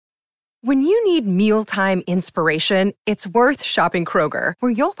When you need mealtime inspiration, it's worth shopping Kroger,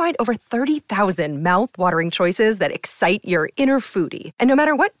 where you'll find over 30,000 mouth-watering choices that excite your inner foodie. And no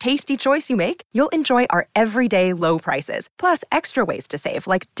matter what tasty choice you make, you'll enjoy our everyday low prices, plus extra ways to save,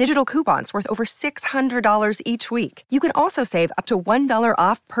 like digital coupons worth over $600 each week. You can also save up to $1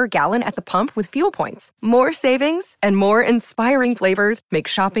 off per gallon at the pump with fuel points. More savings and more inspiring flavors make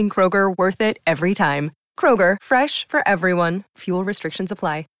shopping Kroger worth it every time. Kroger, fresh for everyone. Fuel restrictions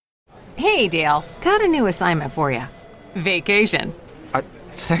apply. Hey, Dale. Got a new assignment for you. Vacation.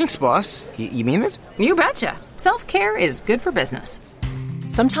 Thanks, boss. You mean it? You betcha. Self-care is good for business.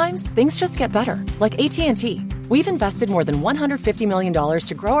 Sometimes things just get better, like AT&T. We've invested more than $150 million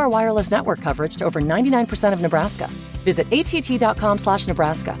to grow our wireless network coverage to over 99% of Nebraska. Visit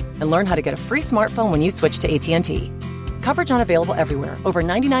att.com/Nebraska and learn how to get a free smartphone when you switch to AT&T. Coverage not available everywhere. Over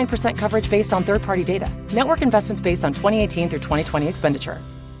 99% coverage based on third-party data. Network investments based on 2018 through 2020 expenditure.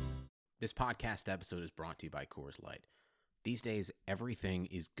 This podcast episode is brought to you by Coors Light. These days, everything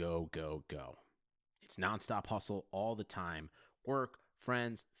is go, go, go. It's nonstop hustle all the time. Work,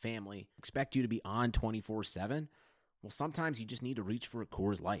 friends, family, expect you to be on 24/7? Well, sometimes you just need to reach for a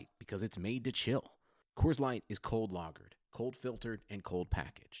Coors Light because it's made to chill. Coors Light is cold lagered, cold filtered, and cold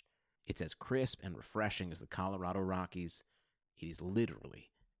packaged. It's as crisp and refreshing as the Colorado Rockies. It is literally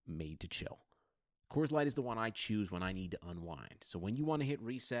made to chill. Coors Light is the one I choose when I need to unwind. So when you want to hit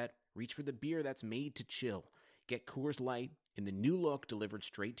reset, reach for the beer that's made to chill. Get Coors Light in the new look delivered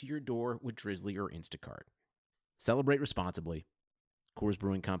straight to your door with Drizzly or Instacart. Celebrate responsibly. Coors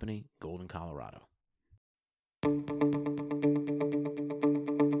Brewing Company, Golden, Colorado.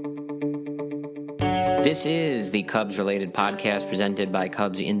 This is the Cubs-related podcast presented by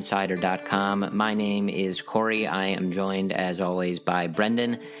CubsInsider.com. My name is Corey. I am joined, as always, by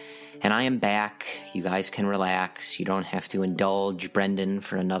Brendan. And I am back. You guys can relax. You don't have to indulge Brendan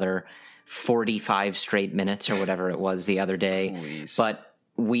for another 45 straight minutes or whatever it was the other day. Please. But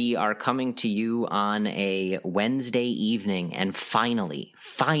we are coming to you on a Wednesday evening. And finally,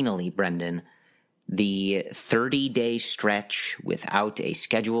 Brendan, the 30-day stretch without a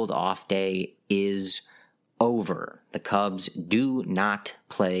scheduled off day is over. The Cubs do not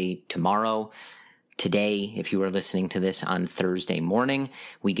play tomorrow. Today, if you are listening to this on Thursday morning,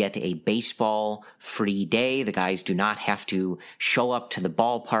 we get a baseball-free day. The guys do not have to show up to the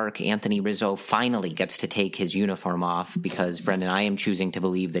ballpark. Anthony Rizzo finally gets to take his uniform off because, Brendan, I am choosing to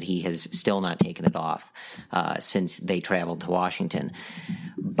believe that he has still not taken it off since they traveled to Washington.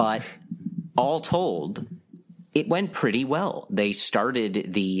 But all told, it went pretty well. They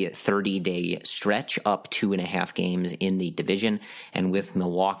started the 30-day stretch up 2.5 games in the division, and with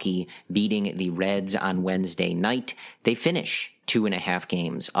Milwaukee beating the Reds on Wednesday night, they finish 2.5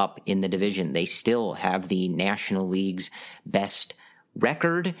 games up in the division. They still have the National League's best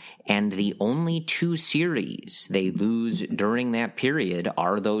record, and the only 2 series they lose during that period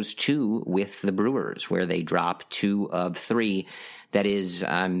are those 2 with the Brewers, where they drop 2 of 3. That is,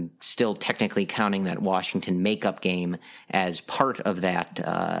 I'm still technically counting that Washington makeup game as part of that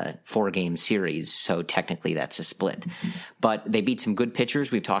 4-game series, so technically that's a split. But they beat some good pitchers.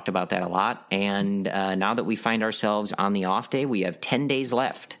 We've talked about that a lot. And now that we find ourselves on the off day, we have 10 days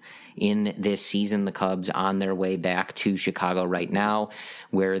left in this season. The Cubs on their way back to Chicago right now,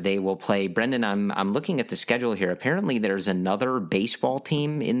 where they will play. Brendan, I'm looking at the schedule here. Apparently there's another baseball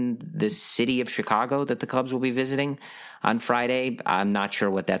team in the city of Chicago that the Cubs will be visiting on Friday. I'm not sure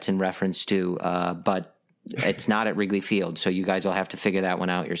what that's in reference to, but it's not at Wrigley Field, so you guys will have to figure that one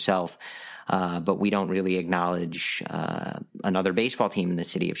out yourself. But we don't really acknowledge another baseball team in the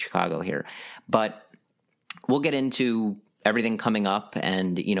city of Chicago here. But we'll get into everything coming up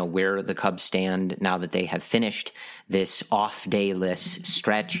and, you know, where the Cubs stand now that they have finished this off-day-less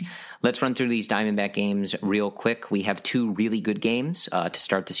stretch. Let's run through these Diamondback games real quick. We have 2 really good games to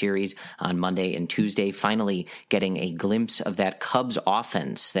start the series on Monday and Tuesday, finally getting a glimpse of that Cubs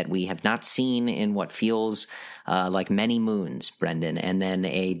offense that we have not seen in what feels like many moons, Brendan. And then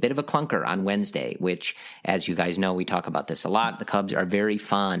a bit of a clunker on Wednesday, which, as you guys know, we talk about this a lot. The Cubs are very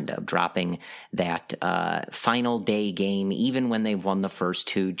fond of dropping that final day game, even when they've won the first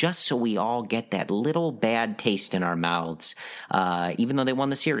 2, just so we all get that little bad taste in our mouths, even though they won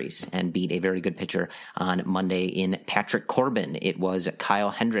the series and beat a very good pitcher on Monday in Patrick Corbin. It was Kyle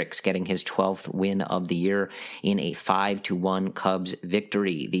Hendricks getting his 12th win of the year in a 5-1 Cubs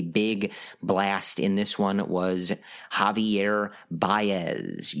victory. The big blast in this one was Javier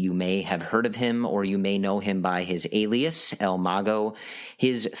Baez. You may have heard of him, or you may know him by his alias, El Mago.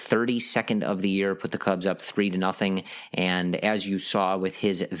 His 32nd of the year put the Cubs up 3-0, and as you saw with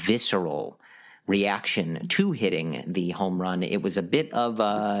his visceral reaction to hitting the home run, it was a bit of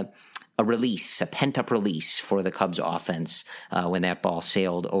a pent-up release for the Cubs offense when that ball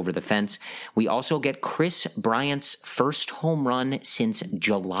sailed over the fence. We also get Chris Bryant's first home run since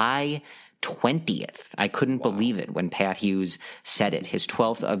July 20th. I couldn't believe it when Pat Hughes said it. His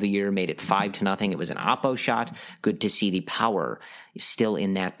 12th of the year made it 5-0. It was an oppo shot. Good to see the power still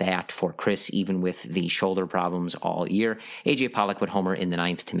in that bat for Chris, even with the shoulder problems all year. A.J. Pollock would homer in the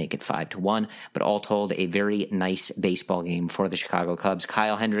 9th to make it 5-1, but all told, a very nice baseball game for the Chicago Cubs.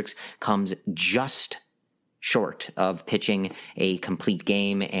 Kyle Hendricks comes just short of pitching a complete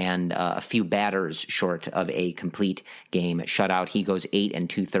game and a few batters short of a complete game shutout. He goes 8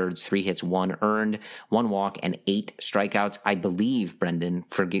 2/3, 3 hits, 1 earned, 1 walk, and 8 strikeouts. I believe, Brendan,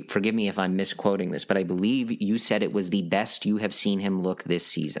 forgive me if I'm misquoting this, but I believe you said it was the best you have seen him look this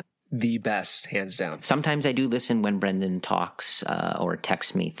season. The best, hands down. Sometimes I do listen when Brendan talks or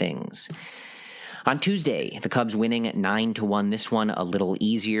texts me things. On Tuesday, the Cubs winning 9-1. This one a little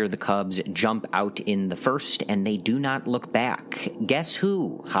easier. The Cubs jump out in the first, and they do not look back. Guess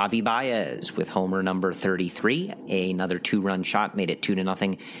who? Javi Baez with homer number 33. Another 2-run shot made it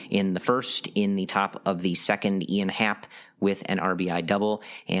 2-0 in the first. In the top of the second, Ian Happ with an RBI double,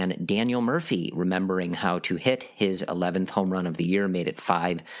 and Daniel Murphy, remembering how to hit, his 11th home run of the year, made it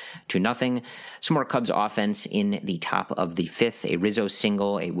 5-0. Some more Cubs offense in the top of the 5th, a Rizzo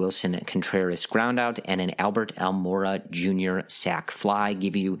single, a Wilson Contreras groundout, and an Albert Almora Jr. sac fly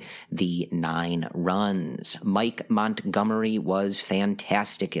give you the 9 runs. Mike Montgomery was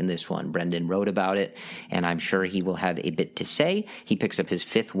fantastic in this one. Brendan wrote about it, and I'm sure he will have a bit to say. He picks up his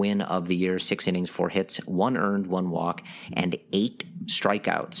 5th win of the year, 6 innings, 4 hits, 1 earned, 1 walk, and 8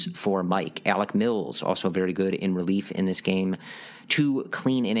 strikeouts for Mike. Alec Mills, also very good in relief in this game. 2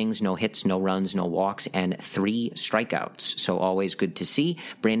 clean innings, no hits, no runs, no walks, and 3 strikeouts. So always good to see.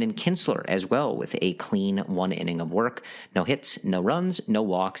 Brandon Kinsler as well with a clean 1 inning of work. No hits, no runs, no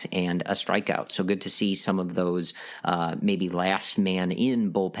walks, and a strikeout. So good to see some of those maybe last man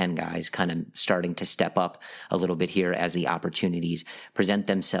in bullpen guys kind of starting to step up a little bit here as the opportunities present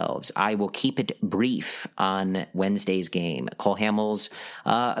themselves. I will keep it brief on Wednesday's game. Cole Hamels,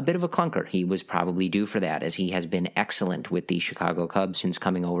 a bit of a clunker. He was probably due for that, as he has been excellent with the Chicago Cubs since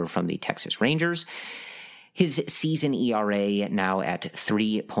coming over from the Texas Rangers. His season ERA now at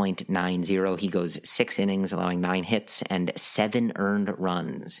 3.90. He goes 6 innings, allowing 9 hits and 7 earned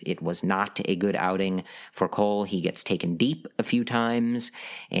runs. It was not a good outing for Cole. He gets taken deep a few times.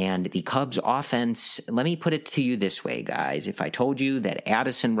 And the Cubs offense, let me put it to you this way, guys. If I told you that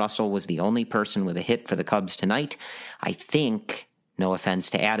Addison Russell was the only person with a hit for the Cubs tonight, I think, no offense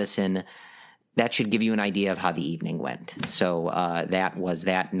to Addison, that should give you an idea of how the evening went. So that was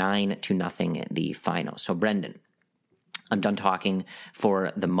that 9-0 the final. So Brendan, I'm done talking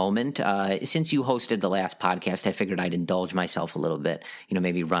for the moment. Since you hosted the last podcast, I figured I'd indulge myself a little bit,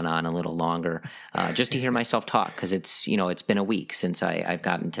 maybe run on a little longer, just to hear myself talk, because it's been a week since I've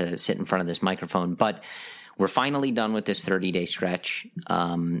gotten to sit in front of this microphone. But we're finally done with this 30-day stretch.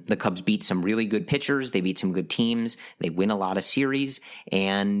 The Cubs beat some really good pitchers. They beat some good teams. They win a lot of series.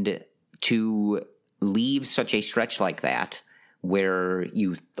 And to leave such a stretch like that, where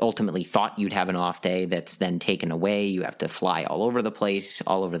you ultimately thought you'd have an off day that's then taken away, you have to fly all over the place,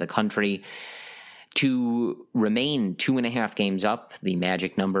 all over the country, to remain 2.5 games up, the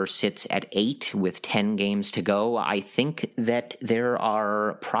magic number sits at 8 with 10 games to go. I think that there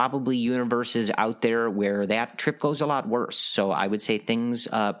are probably universes out there where that trip goes a lot worse. So I would say things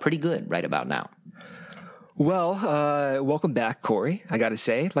pretty good right about now. Well, welcome back, Corey. I got to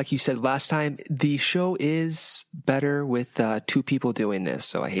say, like you said last time, the show is better with 2 people doing this.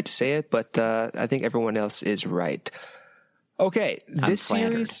 So I hate to say it, but I think everyone else is right. Okay, this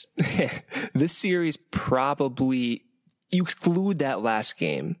series probably, you exclude that last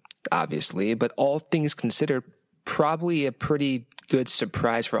game, obviously, but all things considered, probably a pretty good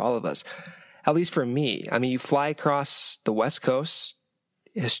surprise for all of us. At least for me. I mean, you fly across the West Coast.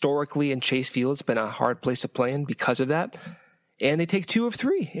 Historically, in Chase Field, it's been a hard place to play in because of that. And they take 2 of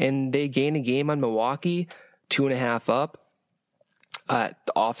 3, and they gain a game on Milwaukee, 2.5 up. The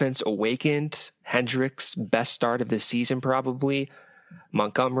offense awakened. Hendricks, best start of the season probably.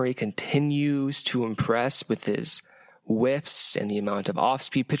 Montgomery continues to impress with his whiffs and the amount of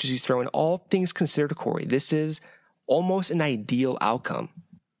off-speed pitches he's throwing. All things considered, Corey, this is almost an ideal outcome.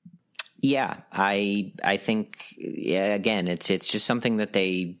 Yeah, I think, again, it's just something that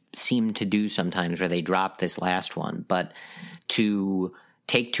they seem to do sometimes, where they drop this last one. But to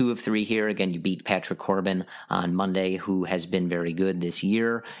take 2 of 3 here, again, you beat Patrick Corbin on Monday, who has been very good this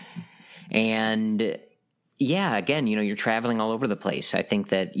year. And yeah, again, you're traveling all over the place. I think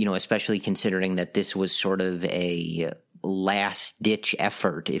that, especially considering that this was sort of a last-ditch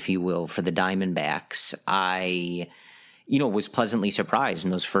effort, if you will, for the Diamondbacks, I was pleasantly surprised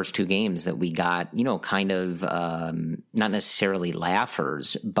in those first two games that we got, kind of not necessarily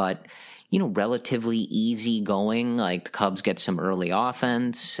laughers, but, relatively easy going. Like the Cubs get some early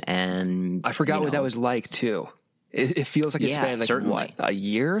offense, and I forgot what that was like too. It feels like it's been like a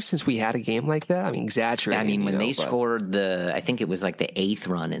year since we had a game like that. I mean, exaggerating. I mean, when they scored I think it was like the 8th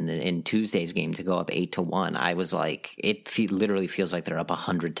run in Tuesday's game to go up 8-1. I was like, literally feels like they're up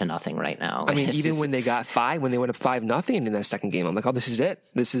 100-0 right now. I mean, even when they got when they went up 5-0 in that second game, I'm like, oh, this is it.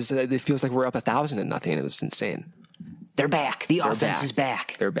 It feels like we're up 1,000-0. It was insane. They're back. The offense is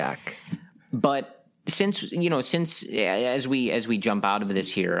back. They're back. But since as we jump out of this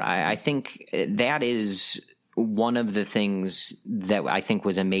here, I think that is one of the things that I think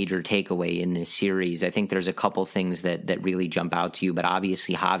was a major takeaway in this series. I think there's a couple things that really jump out to you, but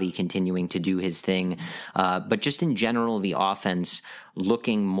obviously Javi continuing to do his thing. But just in general, the offense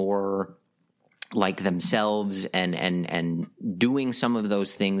looking more like themselves and doing some of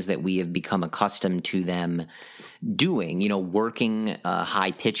those things that we have become accustomed to them doing, working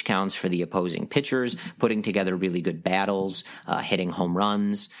high pitch counts for the opposing pitchers, putting together really good battles, hitting home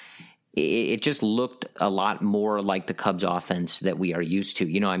runs. It just looked a lot more like the Cubs offense that we are used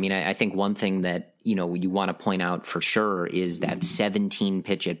to. I think one thing that, you want to point out for sure is that 17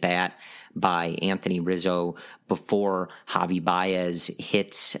 pitch at bat by Anthony Rizzo before Javi Baez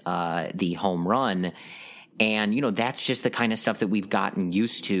hits the home run. And, that's just the kind of stuff that we've gotten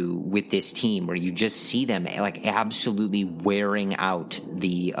used to with this team, where you just see them like absolutely wearing out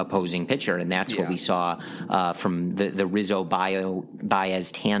the opposing pitcher. And that's what we saw from the Rizzo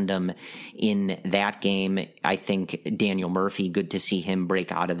Baez tandem in that game. I think Daniel Murphy, good to see him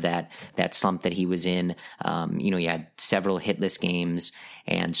break out of that slump that he was in. He had several hitless games.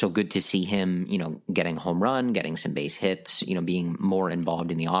 And so good to see him, getting home run, getting some base hits, being more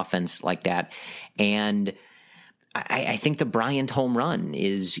involved in the offense like that. And I think the Bryant home run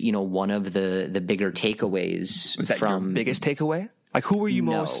is, one of the bigger takeaways. Was that from your biggest takeaway? Like, who were you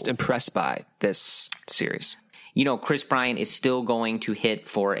most impressed by this series? Chris Bryant is still going to hit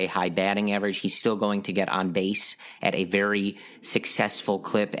for a high batting average. He's still going to get on base at a very successful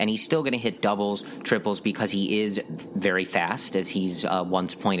clip, and he's still going to hit doubles, triples, because he is very fast, as he's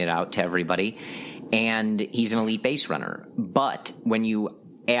once pointed out to everybody, and he's an elite base runner. But when you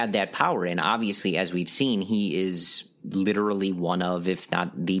add that power in, obviously, as we've seen, he is literally one of, if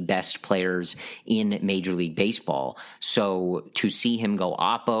not the best players in Major League Baseball. So to see him go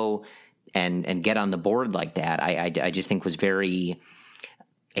oppo and get on the board like that, I just think was very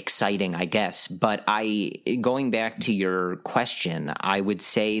exciting, I guess. But going back to your question, I would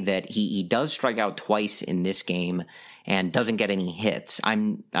say that he does strike out twice in this game and doesn't get any hits.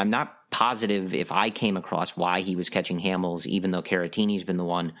 I'm not positive if I came across why he was catching Hamels, even though Caratini's been the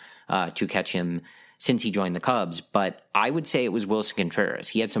one to catch him since he joined the Cubs. But I would say it was Wilson Contreras.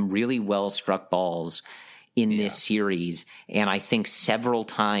 He had some really well-struck balls in this series, and I think several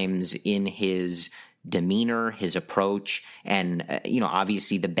times in his demeanor, his approach, and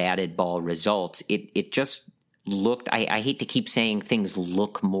obviously the batted ball results, it just looked, I hate to keep saying things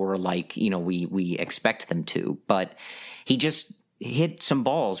look more like we expect them to, but he just hit some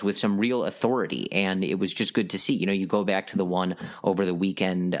balls with some real authority, and it was just good to see. You go back to the one over the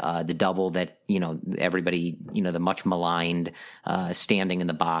weekend, the double that everybody, the much maligned standing in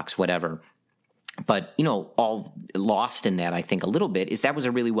the box, whatever. But, all lost in that, I think, a little bit, is that was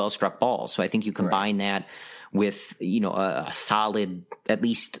a really well-struck ball. So I think you combine that with, a solid, at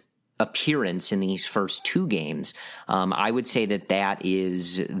least, appearance in these first two games. I would say that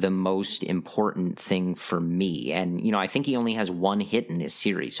is the most important thing for me. And, I think he only has one hit in this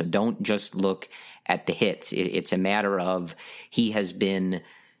series. So don't just look at the hits. It's a matter of he has been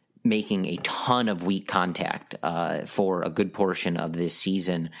making a ton of weak contact for a good portion of this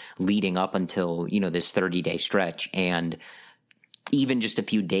season leading up until, this 30-day stretch. And even just a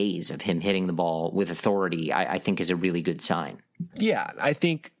few days of him hitting the ball with authority, I think is a really good sign. Yeah, I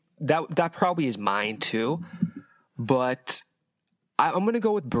think that probably is mine too. But I'm going to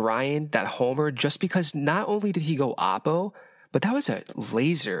go with Bryant, that homer, just because not only did he go oppo, but that was a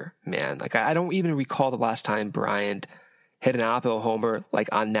laser, man. Like, I don't even recall the last time Bryant hit an oppo homer like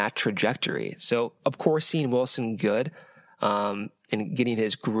on that trajectory. So, of course, seeing Wilson good and getting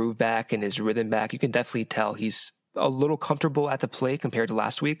his groove back and his rhythm back, you can definitely tell he's a little comfortable at the plate compared to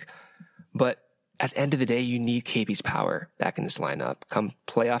last week. But at the end of the day, you need KP's power back in this lineup. Come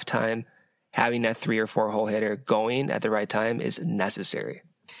playoff time, having that 3 or 4 hole hitter going at the right time is necessary.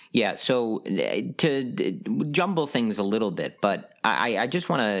 Yeah, so to jumble things a little bit, but I just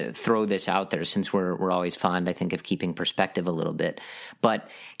want to throw this out there since we're always fond, I think, of keeping perspective a little bit. But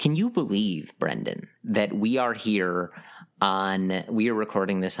can you believe, Brendan, that we are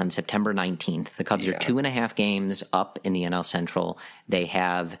recording this on September 19th. The Cubs are 2.5 games up in the NL Central. They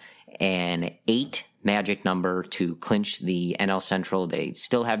have an 8 magic number to clinch the NL Central. They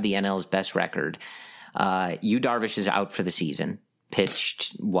still have the NL's best record. Yu Darvish is out for the season.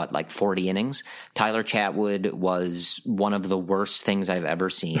 Pitched, 40 innings? Tyler Chatwood was one of the worst things I've ever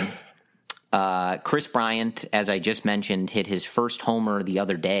seen. Chris Bryant, as I just mentioned, hit his first homer the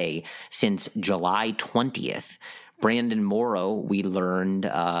other day since July 20th. Brandon Morrow, we learned,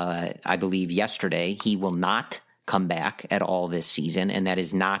 I believe yesterday, he will not come back at all this season, and that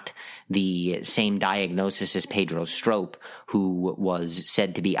is not the same diagnosis as Pedro Strop, who was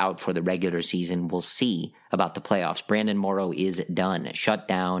said to be out for the regular season. We'll see about the playoffs. Brandon Morrow is done, shut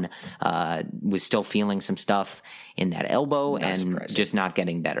down, was still feeling some stuff in that elbow just not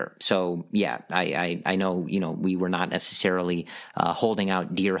getting better. So, yeah, I know, we were not necessarily holding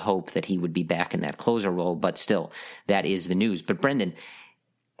out dear hope that he would be back in that closer role, but still, that is the news. But Brendan,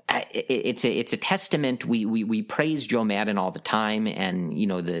 it's a testament. We praise Joe Maddon all the time, and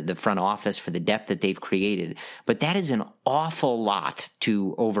the front office for the depth that they've created. But that is an awful lot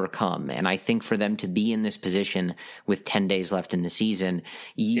to overcome, and I think for them to be in this position with 10 days left in the season,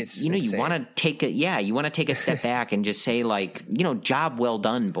 you want to take a step back and just say, job well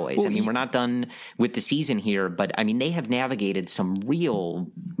done, boys. Well, we're not done with the season here, but they have navigated some real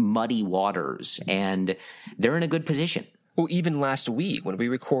muddy waters, and they're in a good position. Well, even last week when we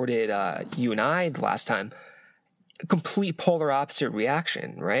recorded you and I the last time, complete polar opposite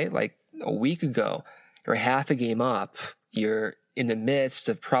reaction, right? Like a week ago, you're half a game up, you're in the midst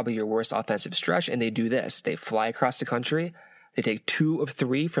of probably your worst offensive stretch, and they do this. They fly across the country. They take 2 of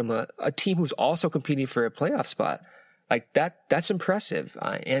 3 from a team who's also competing for a playoff spot. Like that's impressive.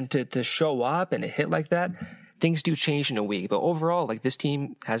 And to show up and to hit like that, things do change in a week. But overall, this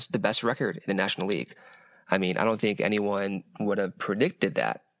team has the best record in the National League. I don't think anyone would have predicted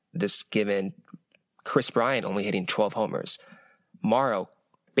that, just given Chris Bryant only hitting 12 homers. Morrow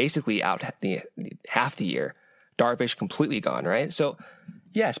basically out half the year. Darvish completely gone, right? So,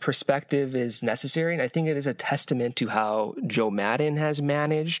 yes, perspective is necessary, and I think it is a testament to how Joe Maddon has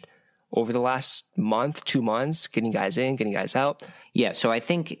managed over the last month, 2 months, getting guys in, getting guys out. Yeah, so I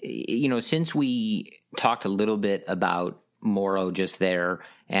think, since we talked a little bit about Morrow just there,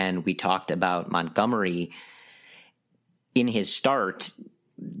 and we talked about Montgomery in his start,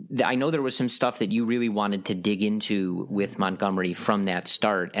 I know there was some stuff that you really wanted to dig into with Montgomery from that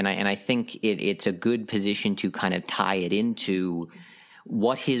start, and I think it's a good position to kind of tie it into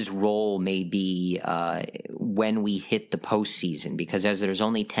what his role may be when we hit the postseason, because as there's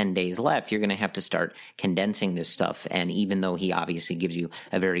only 10 days left, you're going to have to start condensing this stuff. And even though he obviously gives you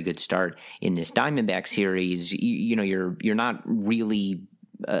a very good start in this Diamondback series, you're not really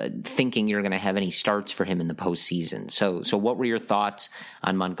thinking you're going to have any starts for him in the postseason. So what were your thoughts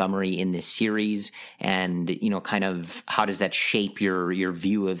on Montgomery in this series, and kind of how does that shape your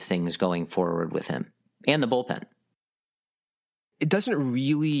view of things going forward with him and the bullpen? It doesn't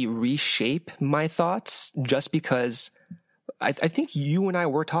really reshape my thoughts, just because I think you and I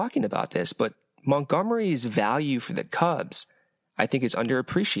were talking about this, but Montgomery's value for the Cubs, I think, is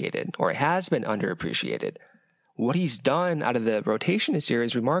underappreciated, or has been underappreciated. What he's done out of the rotation this year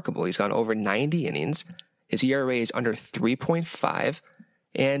is remarkable. He's gone over 90 innings. His ERA is under 3.5.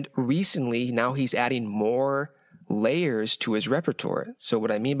 And recently, now he's adding more layers to his repertoire. So what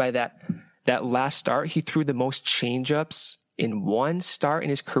I mean by that last start, he threw the most changeups in one start in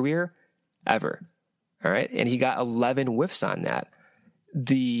his career ever. All right. And he got 11 whiffs on that.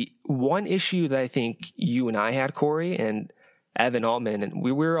 The one issue that I think you and I had, Corey, and Evan Altman, and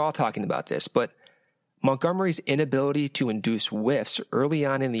we were all talking about this, but Montgomery's inability to induce whiffs early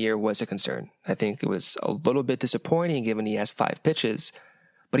on in the year was a concern. I think it was a little bit disappointing given he has 5 pitches,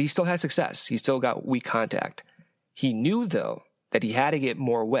 but he still had success. He still got weak contact. He knew, though, that he had to get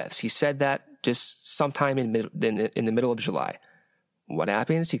more whiffs. He said that just sometime in the middle of July. What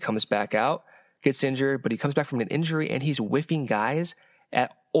happens? He comes back out, gets injured, but he comes back from an injury and he's whiffing guys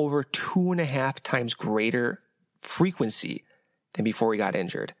at over 2.5 times greater frequency than before he got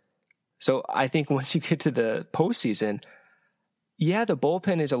injured. So I think once you get to the postseason, yeah, the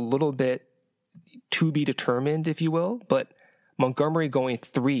bullpen is a little bit to be determined, if you will, but Montgomery going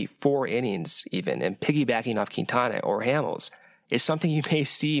 3-4 innings even and piggybacking off Quintana or Hamels is something you may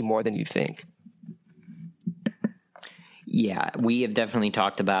see more than you think. Yeah, we have definitely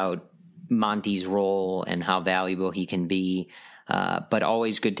talked about Monty's role and how valuable he can be. But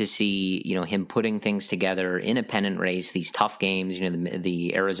always good to see, him putting things together in a pennant race, these tough games.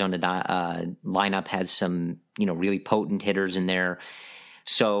 The Arizona lineup has some, really potent hitters in there.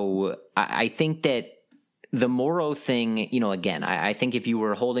 So I think that the Morrow thing, again, I think if you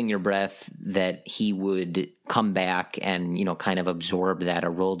were holding your breath that he would come back and, kind of absorb that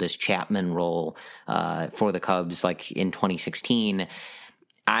Aroldis Chapman role for the Cubs like in 2016,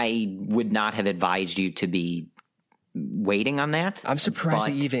 I would not have advised you to be waiting on that. I'm surprised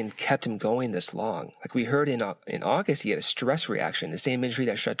he even kept him going this long. Like we heard in August, he had a stress reaction, the same injury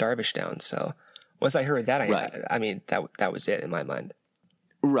that shut Darvish down. So once I heard that, that was it in my mind.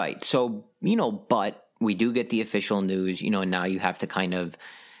 Right. So, but we do get the official news, and now you have to kind of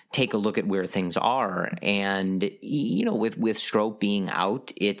take a look at where things are. And, with Strop being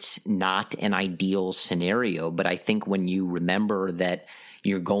out, it's not an ideal scenario. But I think when you remember that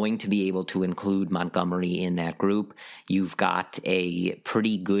you're going to be able to include Montgomery in that group, you've got a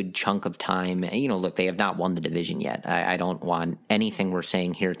pretty good chunk of time. Look, they have not won the division yet. I don't want anything we're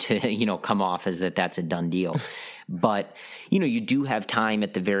saying here to, come off as that's a done deal. But, you do have time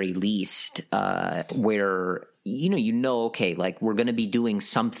at the very least where, okay, like we're going to be doing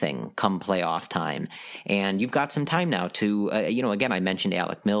something come playoff time. And you've got some time now to, again, I mentioned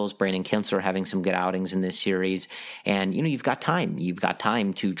Alec Mills, Brandon Kintzler having some good outings in this series. And, you've got time. You've got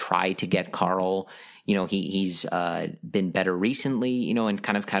time to try to get Carl. He's been better recently, and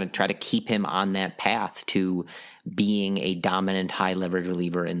kind of try to keep him on that path to being a dominant high leverage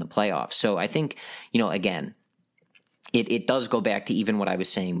reliever in the playoffs. So I think, again, it does go back to even what I was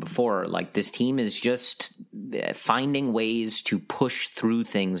saying before. Like this team is just finding ways to push through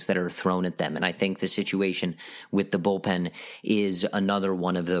things that are thrown at them. And I think the situation with the bullpen is another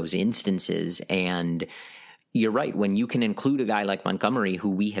one of those instances. And you're right. When you can include a guy like Montgomery, who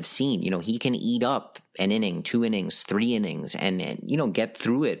we have seen, he can eat up an inning, 2 innings, 3 innings, and get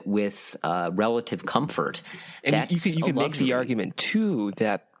through it with relative comfort. And you can make the argument too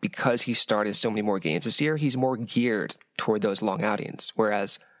that because he started so many more games this year, he's more geared toward those long outings.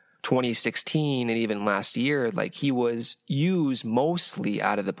 Whereas 2016 and even last year, like he was used mostly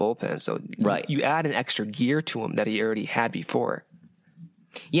out of the bullpen. So right. You add an extra gear to him that he already had before.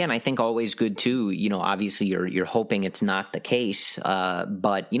 Yeah, and I think always good too. Obviously you're hoping it's not the case,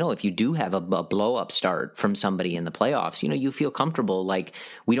 but if you do have a blow up start from somebody in the playoffs, you feel comfortable. Like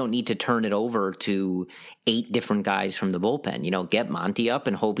we don't need to turn it over to 8 different guys from the bullpen. Get Monty up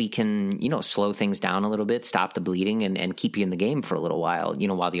and hope he can slow things down a little bit, stop the bleeding, and keep you in the game for a little while.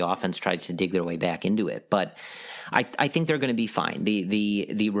 While the offense tries to dig their way back into it. But I think they're going to be fine.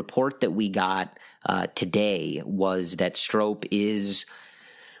 The report that we got today was that Strop is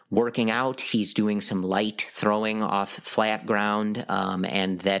working out. He's doing some light throwing off flat ground,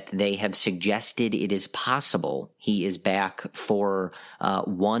 and that they have suggested it is possible he is back for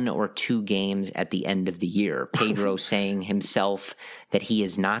 1 or 2 games at the end of the year. Pedro saying himself that he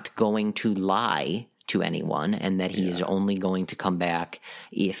is not going to lie to anyone and that he is only going to come back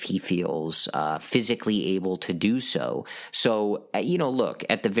if he feels physically able to do so. So, look,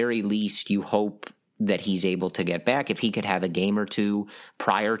 at the very least, you hope that he's able to get back. If he could have a game or 2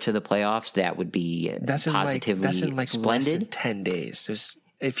 prior to the playoffs, that would be positively that's in splendid. Less than 10 days.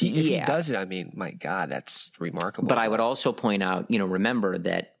 If he does it, I mean, my God, that's remarkable. But I would also point out, remember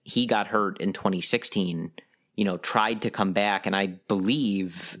that he got hurt in 2016, tried to come back. And I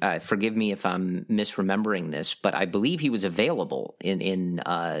believe, forgive me if I'm misremembering this, but I believe he was available in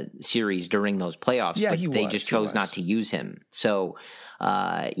series during those playoffs. Yeah, but they just chose not to use him. So,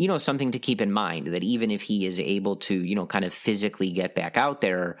 something to keep in mind that even if he is able to, kind of physically get back out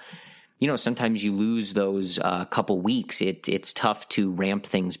there, sometimes you lose those couple weeks. It's tough to ramp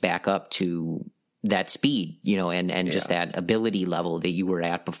things back up to that speed, and just that ability level that you were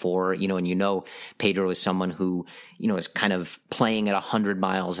at before, and Pedro is someone who, is kind of playing at 100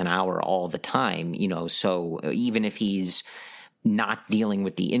 miles an hour all the time, so even if he's not dealing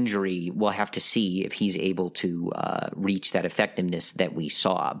with the injury, we'll have to see if he's able to reach that effectiveness that we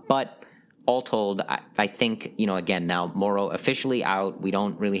saw. But all told, I think, again, now Morrow officially out. We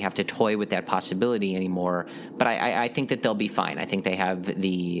don't really have to toy with that possibility anymore. But I think that they'll be fine. I think they have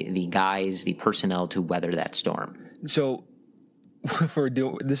the guys, the personnel to weather that storm. So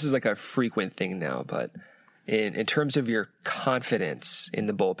this is like a frequent thing now, but in terms of your confidence in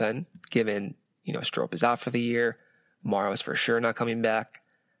the bullpen, given, Strop is out for the year, Morrow's for sure not coming back.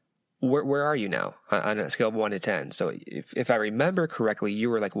 Where are you now on a scale of 1 to 10? So if I remember correctly,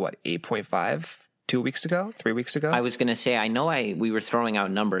 you were like, what, 8.5 3 weeks ago? I was going to say, I know we were throwing out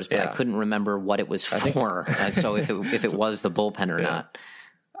numbers, but I couldn't remember what it was for. So if it was the bullpen or not.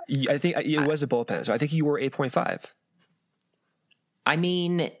 I think it was a bullpen. So I think you were 8.5. I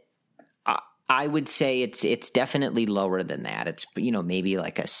mean, I would say it's definitely lower than that. It's, maybe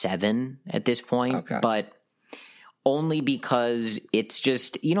like a 7 at this point, but only because it's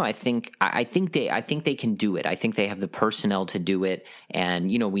just, I think they can do it. I think they have the personnel to do it. And,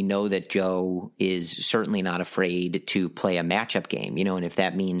 we know that Joe is certainly not afraid to play a matchup game, and if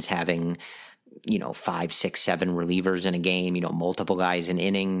that means having, 5, 6, 7 relievers in a game, multiple guys an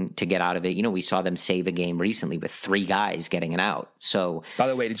inning to get out of it. We saw them save a game recently with 3 guys getting an out. So, by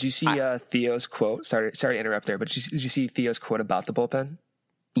the way, did you see Theo's quote? Sorry to interrupt there, but did you see Theo's quote about the bullpen?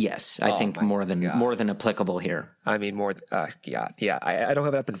 Yes, I think more than applicable here. I mean, more. Yeah. I don't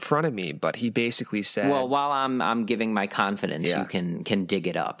have it up in front of me, but he basically said. Well, while I'm giving my confidence, you can dig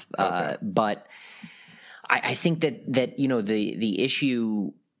it up. Okay. But I think that the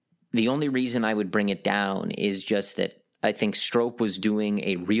issue, the only reason I would bring it down is just that I think Strop was doing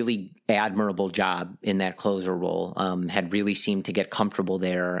a really admirable job in that closer role, had really seemed to get comfortable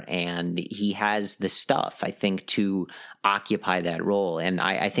there, and he has the stuff, I think, to occupy that role. And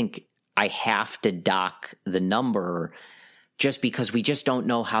I think I have to dock the number just because we just don't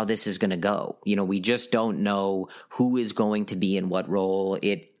know how this is going to go. We just don't know who is going to be in what role.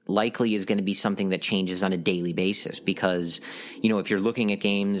 It likely is going to be something that changes on a daily basis because, if you're looking at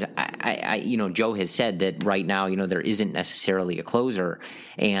games, Joe has said that right now, there isn't necessarily a closer,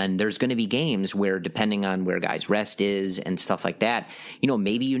 and there's going to be games where, depending on where guys' rest is and stuff like that,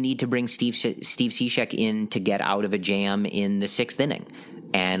 maybe you need to bring Steve Cishek in to get out of a jam in the 6th inning.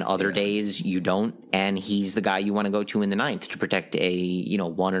 And other days you don't, and he's the guy you want to go to in the 9th to protect a,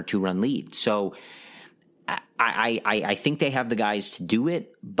 1 or 2 run lead. So, I think they have the guys to do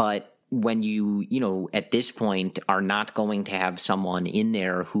it, but when you at this point are not going to have someone in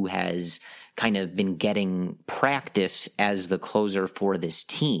there who has kind of been getting practice as the closer for this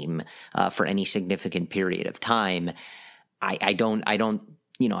team for any significant period of time, I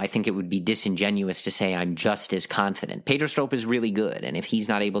think it would be disingenuous to say I'm just as confident. Pedro Strop is really good, and if he's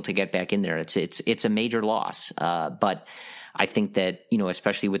not able to get back in there, it's a major loss. But I think that,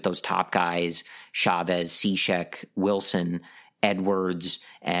 especially with those top guys, Chavez, Cishek, Wilson, Edwards,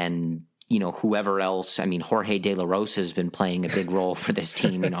 and, whoever else. I mean, Jorge De La Rosa has been playing a big role for this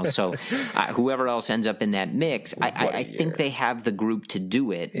team, so whoever else ends up in that mix, I think they have the group to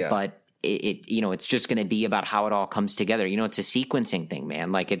do it, but it's just going to be about how it all comes together. It's a sequencing thing,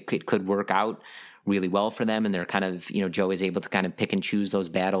 man. Like it could work out really well for them, and they're kind of, Joe is able to kind of pick and choose those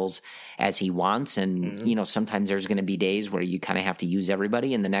battles as he wants, and sometimes there's going to be days where you kind of have to use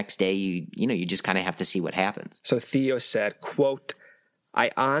everybody, and the next day you just kind of have to see what happens. So Theo said, quote, "I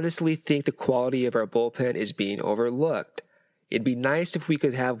honestly think the quality of our bullpen is being overlooked. It'd be nice if we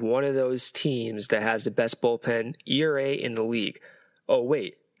could have one of those teams that has the best bullpen ERA in the league. Oh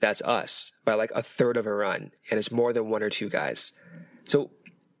wait, that's us by like a third of a run, and it's more than 1 or 2 guys." So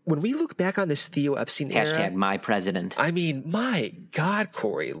when we look back on this Theo Epstein era, hashtag my president. I mean, my God,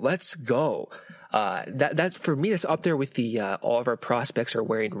 Corey, let's go. That's for me, that's up there with the all of our prospects are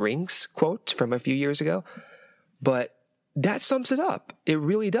wearing rings quote from a few years ago. But that sums it up. It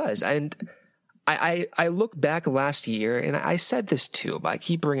really does. And I look back last year, and I said this too, but I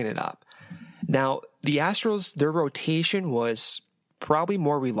keep bringing it up. Now, the Astros, their rotation was probably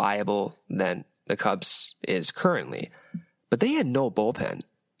more reliable than the Cubs is currently, but they had no bullpen.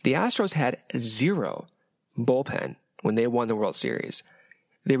 The Astros had 0 bullpen when they won the World Series.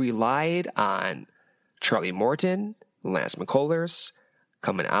 They relied on Charlie Morton, Lance McCullers,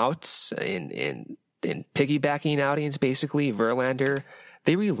 coming out in piggybacking outings, basically, Verlander.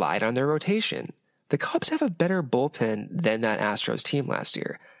 They relied on their rotation. The Cubs have a better bullpen than that Astros team last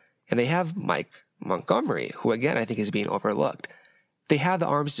year. And they have Mike Montgomery, who, again, I think is being overlooked. They have the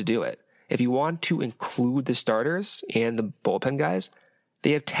arms to do it. If you want to include the starters and the bullpen guys,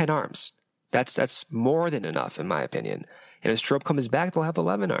 they have 10 arms. That's more than enough, in my opinion. And if Strop comes back, they'll have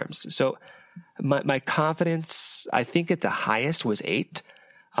 11 arms. So my confidence, I think at the highest was 8.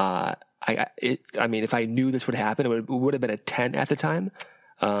 I mean, if I knew this would happen, it would have been a 10 at the time.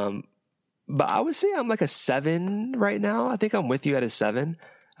 But I would say I'm like a 7 right now. I think I'm with you at a 7.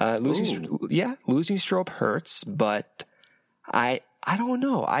 Losing Strop hurts, but I don't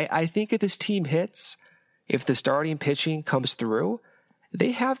know. I think if this team hits, if the starting pitching comes through,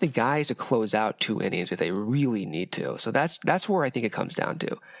 they have the guys to close out 2 innings if they really need to. So that's where I think it comes down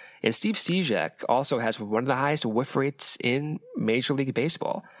to. And Steve Cishek also has one of the highest whiff rates in Major League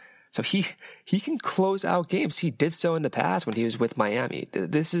Baseball. So he can close out games. He did so in the past when he was with Miami.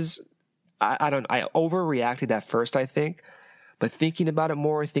 This is, I overreacted at first, I think. But thinking about it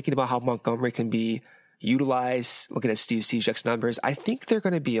more, thinking about how Montgomery can be utilized, looking at Steve Cishek's numbers, I think they're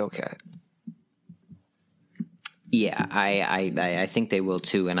going to be okay. Yeah, I think they will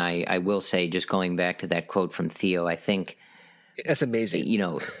too. And I will say, just going back to that quote from Theo, I think that's amazing.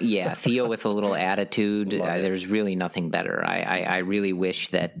 Theo with a little attitude. There's really nothing better. I really wish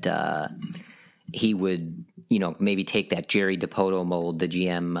that he would, maybe take that Jerry Dipoto mold, the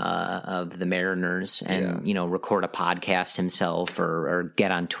GM of the Mariners, and record a podcast himself or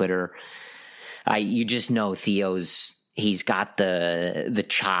get on Twitter. You just know he's got the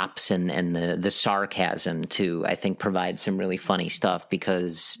chops and the sarcasm to, I think, provide some really funny stuff,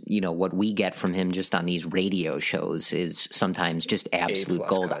 because, what we get from him just on these radio shows is sometimes just absolute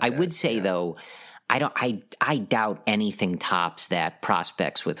gold. Content. I would say though, I doubt anything tops that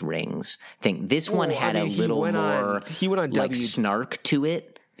Prospects with Rings thing. This one had a little more snark to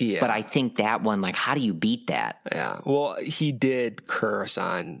it. Yeah. But I think that one, how do you beat that? Yeah. Well, he did curse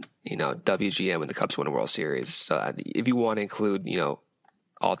on, WGN when the Cubs won a World Series. So if you want to include,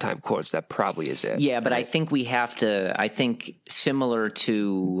 all-time quotes, that probably is it. Yeah, but I think we have to, similar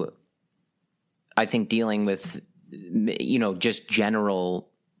to, dealing with, just general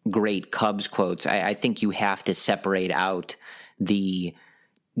great Cubs quotes, I think you have to separate out the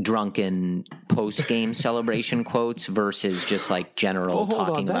drunken post-game celebration quotes versus just general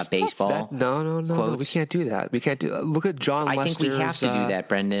talking about baseball. No. We can't do that. Look at John Lester's. I think we have to do that,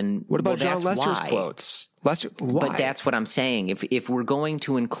 Brendan. What about John Lester's quotes? Why? But that's what I'm saying. If we're going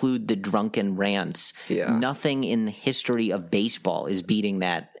to include the drunken rants, nothing in the history of baseball is beating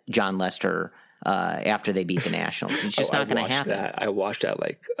that John Lester after they beat the Nationals. It's just not going to happen. I watched that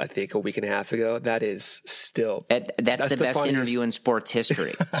I think a week and a half ago. That is still that's the best interview in sports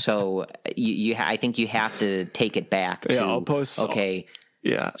history. So I think you have to take it back to I'll post. Okay,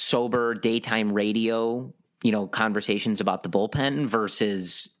 sober daytime radio, conversations about the bullpen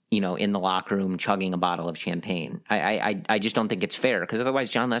versus in the locker room chugging a bottle of champagne. I just don't think it's fair, because otherwise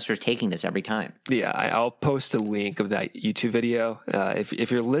John Lester's taking this every time. Yeah, I'll post a link of that YouTube video.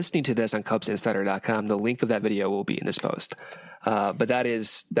 If you're listening to this on CubsInsider.com, the link of that video will be in this post. But that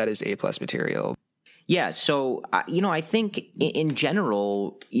is A+ material. Yeah, so, I think in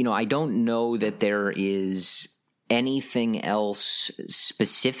general, I don't know that there is anything else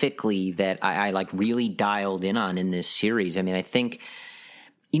specifically that I really dialed in on in this series. I mean, I think...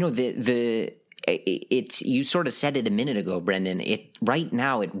 it's you sort of said it a minute ago, Brendan. Right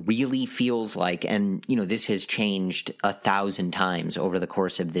now it really feels like, and this has changed 1,000 times over the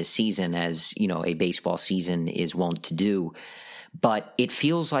course of this season, as a baseball season is wont to do. But it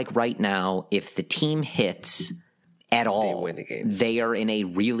feels like right now, if the team hits at all, they win the games. They are in a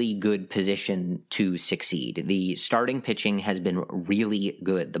really good position to succeed. The starting pitching has been really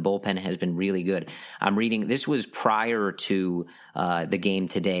good. The bullpen has been really good. I'm reading, this was prior to the game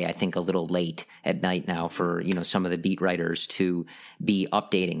today, I think a little late at night now for, some of the beat writers to be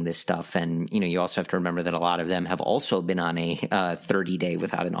updating this stuff. And, you also have to remember that a lot of them have also been on a 30-day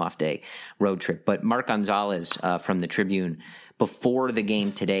without an off day road trip. But Mark Gonzalez from the Tribune, before the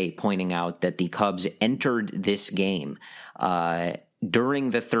game today, pointing out that the Cubs entered this game during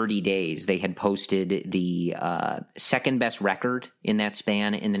the 30 days. They had posted the second best record in that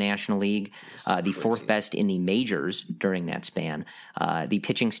span in the National League, the fourth best in the majors during that span. The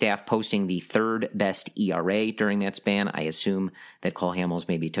pitching staff posting the third best ERA during that span. I assume that Cole Hamels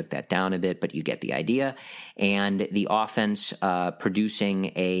maybe took that down a bit, but you get the idea. And the offense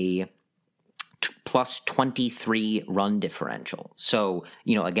producing a plus 23 run differential. So,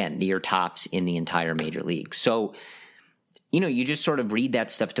 again, near tops in the entire major league. So, you just sort of read that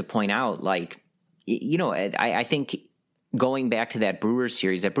stuff to point out, I think going back to that Brewers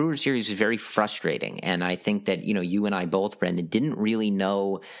series is very frustrating. And I think that, you and I both, Brendan, didn't really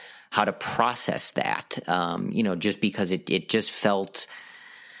know how to process that, just because it just felt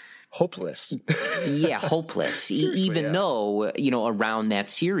hopeless. Yeah, hopeless. Even though, around that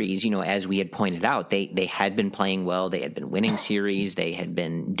series, as we had pointed out, they had been playing well. They had been winning series. They had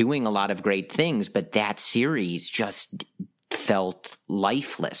been doing a lot of great things. But that series just felt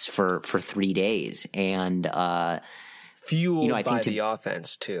lifeless for 3 days. And fueled by the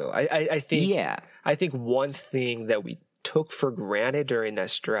offense, too. I think one thing that we took for granted during that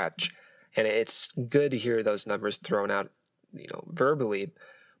stretch, and it's good to hear those numbers thrown out, verbally,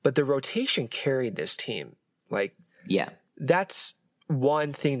 but the rotation carried this team. That's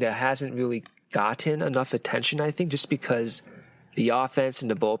one thing that hasn't really gotten enough attention, I think, just because the offense and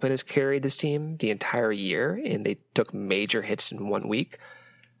the bullpen has carried this team the entire year, and they took major hits in 1 week.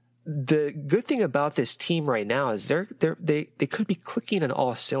 The good thing about this team right now is they could be clicking on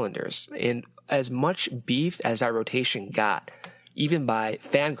all cylinders. And as much beef as our rotation got, even by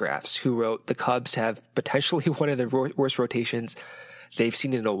Fangraphs, who wrote the Cubs have potentially one of the worst rotations they've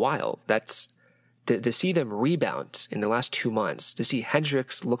seen in a while. That's to see them rebound in the last 2 months, to see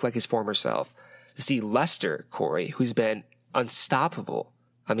Hendricks look like his former self, to see Lester, Corey, who's been unstoppable.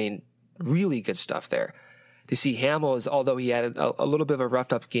 I mean, really good stuff there. To see Hamels, although he had a little bit of a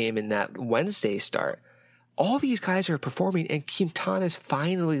roughed up game in that Wednesday start, all these guys are performing, and Quintana is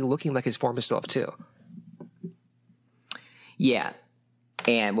finally looking like his former self too. Yeah.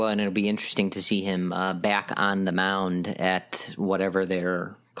 And it'll be interesting to see him back on the mound at whatever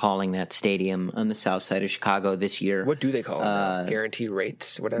they're calling that stadium on the south side of Chicago this year. What do they call it? Guaranteed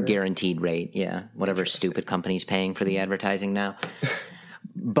rates, whatever? Guaranteed rate, yeah. Whatever stupid company's paying for the advertising now.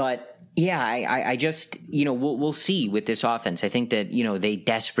 But, yeah, I just, we'll see with this offense. I think that, they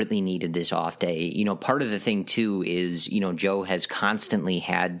desperately needed this off day. Part of the thing, too, is, Joe has constantly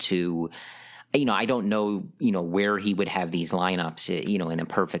had to, I don't know, where he would have these lineups, in a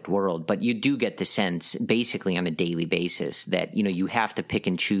perfect world, but you do get the sense basically on a daily basis that, you have to pick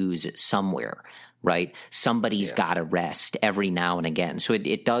and choose somewhere, right? Somebody's got to rest every now and again. So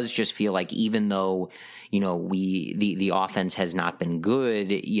it does just feel like even though, the offense has not been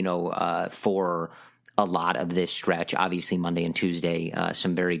good, for a lot of this stretch, obviously Monday and Tuesday,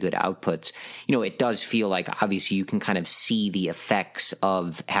 some very good outputs. It does feel like obviously you can kind of see the effects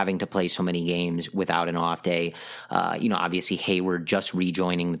of having to play so many games without an off day. Obviously Hayward just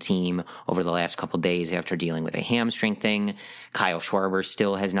rejoining the team over the last couple of days after dealing with a hamstring thing. Kyle Schwarber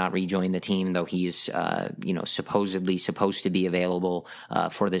still has not rejoined the team, though he's, supposedly supposed to be available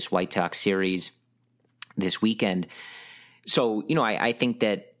for this White Sox series this weekend. So, I think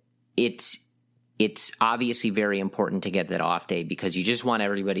that it's obviously very important to get that off day because you just want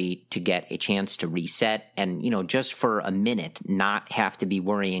everybody to get a chance to reset and, just for a minute, not have to be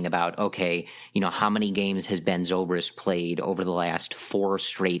worrying about, okay, how many games has Ben Zobrist played over the last 4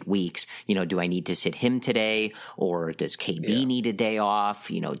 straight weeks? Do I need to sit him today or does KB need a day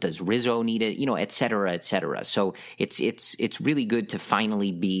off? Does Rizzo need it? Et cetera, et cetera. So it's really good to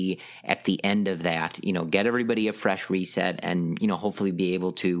finally be at the end of that, get everybody a fresh reset and, hopefully be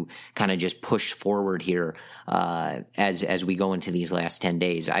able to kind of just push forward here as we go into these last 10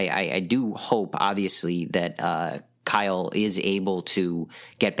 days. I do hope, obviously, that Kyle is able to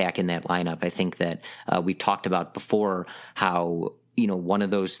get back in that lineup. I think that we've talked about before how, one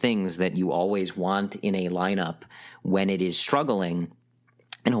of those things that you always want in a lineup when it is struggling,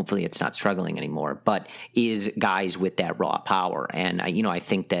 and hopefully it's not struggling anymore, but is guys with that raw power. And, I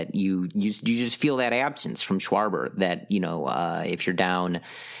think that you just feel that absence from Schwarber that, if you're down,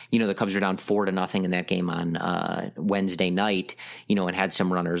 the Cubs were down 4-0 in that game on Wednesday night, and had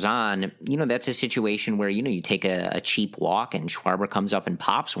some runners on, that's a situation where, you take a cheap walk and Schwarber comes up and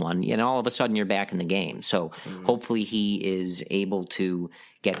pops one, and all of a sudden you're back in the game. So hopefully he is able to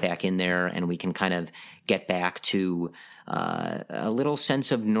get back in there and we can kind of get back to a little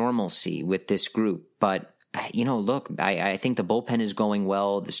sense of normalcy with this group. But, look, I think the bullpen is going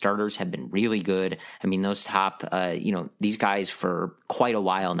well. The starters have been really good. I mean, those top, these guys for quite a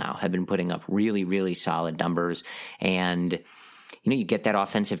while now have been putting up really, really solid numbers. And, you get that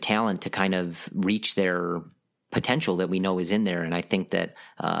offensive talent to kind of reach their potential that we know is in there. And I think that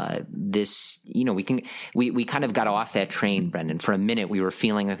this, we kind of got off that train, Brendan. For a minute, we were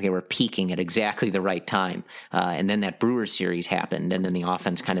feeling like they were peaking at exactly the right time. And then that Brewers series happened, and then the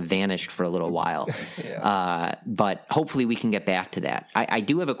offense kind of vanished for a little while. But hopefully we can get back to that. I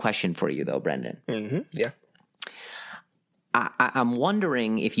do have a question for you, though, Brendan. Mm-hmm. Yeah. I'm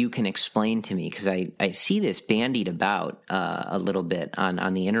wondering if you can explain to me, because I see this bandied about a little bit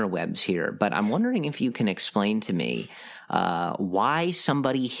on the interwebs here, but I'm wondering if you can explain to me why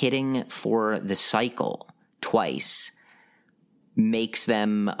somebody hitting for the cycle twice makes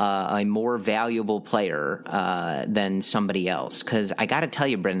them a more valuable player than somebody else. Because I got to tell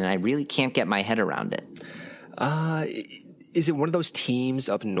you, Brendan, I really can't get my head around it. Is it one of those teams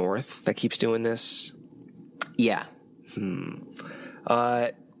up north that keeps doing this? Yeah. And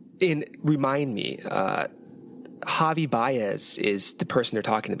remind me, Javi Baez is the person they're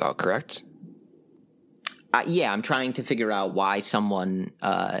talking about, correct? Yeah, I'm trying to figure out why someone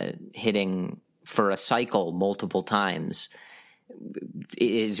hitting for a cycle multiple times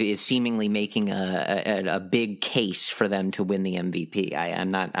is seemingly making a big case for them to win the MVP. I'm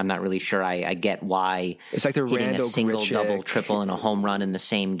not really sure I get why it's like they're hitting Randall a single, Grichuk. Double, triple, and a home run in the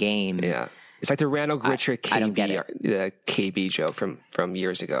same game. Yeah. It's like the Randall Grichuk KB joke from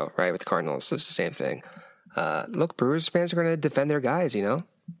years ago, right? With the Cardinals. It's the same thing. Look, Brewers fans are going to defend their guys, Yeah,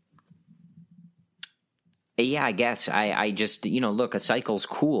 I guess. I just, look, a cycle's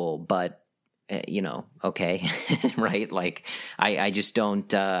cool, but, okay, right? Like, I just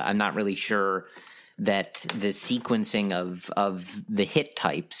don't, I'm not really sure that the sequencing of the hit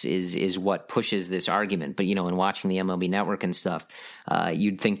types is what pushes this argument. But, in watching the MLB Network and stuff,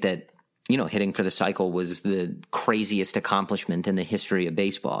 you'd think that, hitting for the cycle was the craziest accomplishment in the history of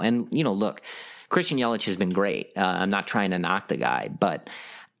baseball. And, look, Christian Yelich has been great. I'm not trying to knock the guy, but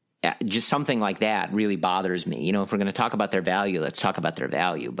just something like that really bothers me. If we're going to talk about their value, let's talk about their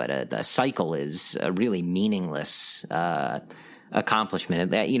value. But the cycle is a really meaningless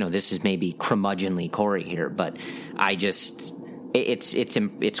accomplishment. This is maybe curmudgeonly Corey here, but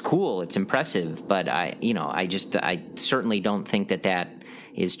it's cool, it's impressive, but I certainly don't think that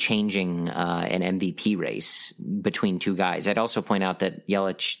is changing an MVP race between two guys. I'd also point out that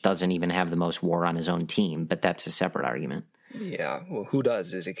Yelich doesn't even have the most WAR on his own team, but that's a separate argument. Yeah, well, who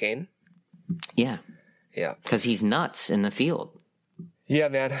does? Is it Kane? Yeah, because he's nuts in the field. Yeah,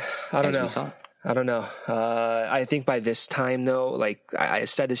 man, I don't know. We saw. I don't know. I think by this time, though, like I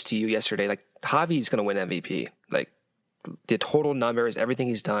said this to you yesterday, like Javi's going to win MVP. Like the total numbers, everything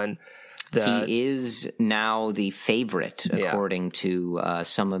he's done. He is now the favorite, according to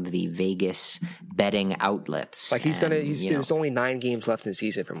some of the Vegas betting outlets. Like there's only 9 games left in the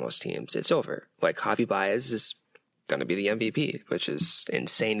season for most teams. It's over. Like Javi Baez is going to be the MVP, which is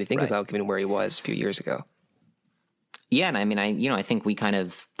insane to think about given where he was a few years ago. Yeah, and I mean, I think we kind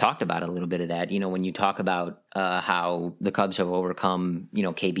of talked about a little bit of that. When you talk about how the Cubs have overcome,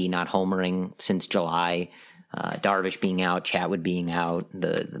 KB not homering since July, Darvish being out, Chatwood being out,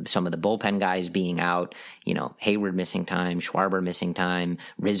 some of the bullpen guys being out, Hayward missing time, Schwarber missing time,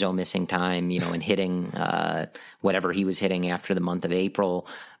 Rizzo missing time, and hitting whatever he was hitting after the month of April.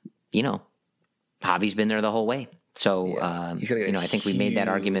 Javi's been there the whole way. So, I think we made that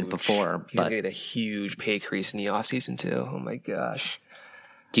argument before. He's going to get a huge pay increase in the offseason, too. Oh, my gosh.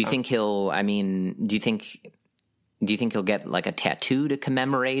 Do you think he'll get like a tattoo to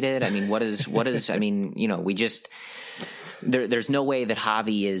commemorate it? I mean, what is, there's no way that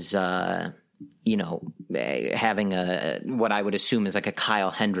Javi is, having what I would assume is like a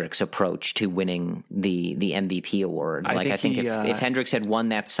Kyle Hendricks approach to winning the MVP award. I think if Hendricks had won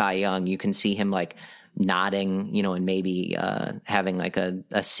that Cy Young, you can see him like nodding, and maybe having like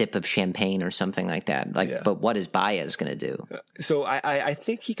a sip of champagne or something like that. But what is Baez going to do? So I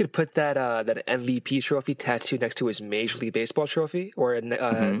think he could put that MVP trophy tattoo next to his Major League Baseball trophy or a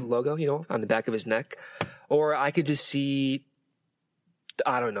logo, on the back of his neck. Or I could just see,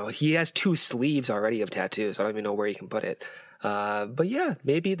 I don't know. He has 2 sleeves already of tattoos. I don't even know where he can put it. But yeah,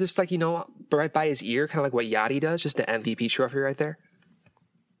 maybe just like, right by his ear, kind of like what Yachty does, just an MVP trophy right there.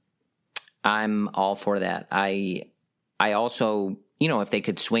 I'm all for that. I also, if they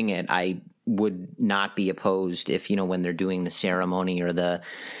could swing it, I would not be opposed if, when they're doing the ceremony or the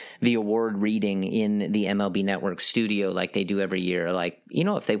award reading in the MLB Network studio like they do every year. Like,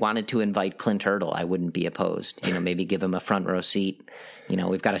 if they wanted to invite Clint Hurdle, I wouldn't be opposed. Maybe give him a front row seat.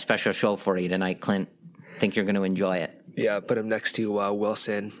 We've got a special show for you tonight, Clint. Think you're going to enjoy it. Yeah, put him next to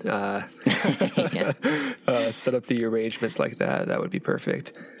Wilson. Set up the arrangements like that. That would be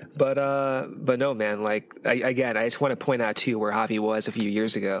perfect. But no, man, like, I just want to point out, too, where Javi was a few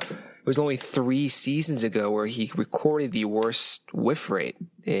years ago. It was only 3 seasons ago where he recorded the worst whiff rate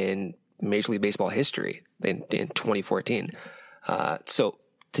in Major League Baseball history in 2014. So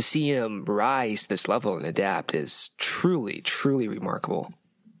to see him rise to this level and adapt is truly, truly remarkable.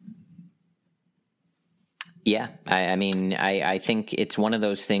 Yeah, I think it's one of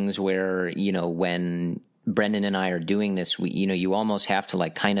those things where, when Brendan and I are doing this, you almost have to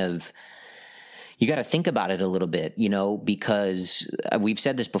like kind of, you got to think about it a little bit, because we've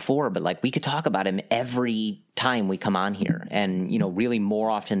said this before, but like we could talk about him every time we come on here. And, really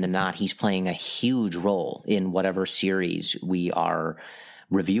more often than not, he's playing a huge role in whatever series we are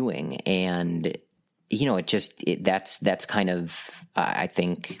reviewing. And, that's kind of, I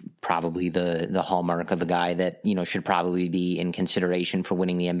think, probably the hallmark of a guy that, should probably be in consideration for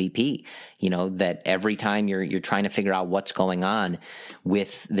winning the MVP. That every time you're trying to figure out what's going on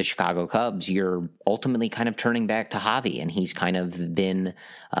with the Chicago Cubs, you're ultimately kind of turning back to Javi, and he's kind of been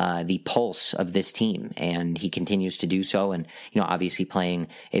the pulse of this team, and he continues to do so. And, obviously playing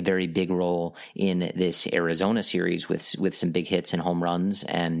a very big role in this Arizona series with some big hits and home runs.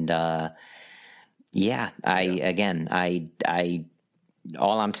 And,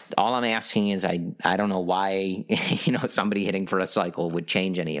 all I'm asking is I don't know why, somebody hitting for a cycle would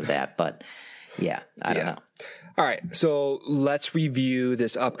change any of that, but I don't know. All right. So let's review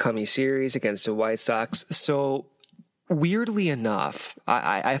this upcoming series against the White Sox. So weirdly enough,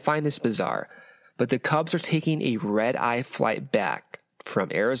 I find this bizarre, but the Cubs are taking a red-eye flight back from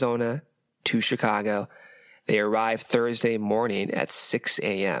Arizona to Chicago. They arrive Thursday morning at 6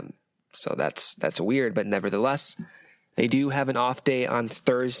 a.m. So that's weird, but nevertheless, they do have an off day on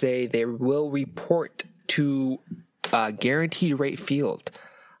Thursday. They will report to Guaranteed Rate Field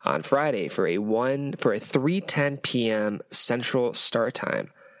on Friday for a 3:10 p.m. Central start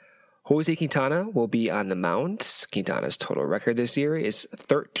time. Jose Quintana will be on the mound. Quintana's total record this year is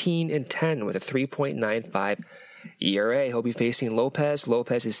 13-10 with a 3.95 ERA. He'll be facing Lopez.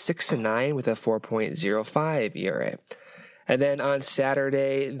 Lopez is 6-9 with a 4.05 ERA. And then on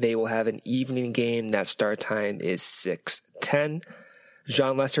Saturday, they will have an evening game. That start time is 6:10.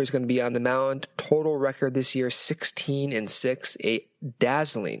 John Lester is going to be on the mound. Total record this year, 16-6, a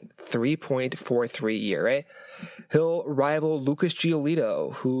dazzling 3.43 ERA. He'll rival Lucas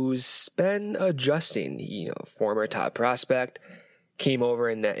Giolito, who's been adjusting. Former top prospect, came over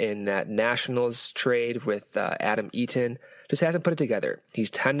in that Nationals trade with Adam Eaton. Just hasn't put it together.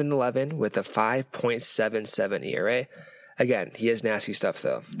 He's 10-11 with a 5.77 ERA. Again, he has nasty stuff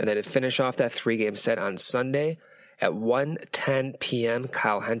though. And then to finish off that 3-game set on Sunday, at 1:10 p.m.,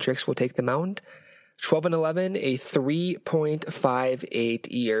 Kyle Hendricks will take the mound. 12-11, a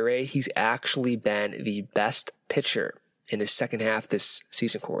 3.58 ERA. He's actually been the best pitcher in the second half this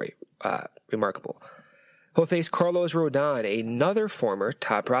season, Corey. Remarkable. He'll face Carlos Rodon, another former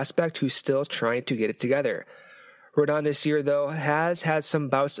top prospect who's still trying to get it together. Rodon this year, though, has had some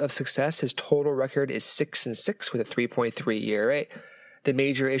bouts of success. His total record is 6-6 with a 3.3 ERA. The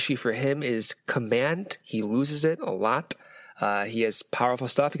major issue for him is command. He loses it a lot. He has powerful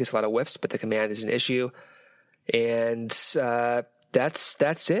stuff. He gets a lot of whiffs, but the command is an issue. And that's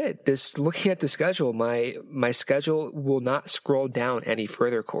it. Looking at the schedule, my schedule will not scroll down any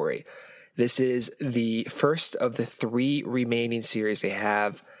further, Corey. This is the first of the 3 remaining series they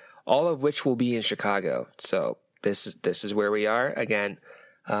have, all of which will be in Chicago. So this is where we are. Again,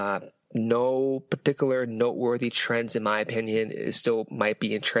 no particular noteworthy trends, in my opinion. It still might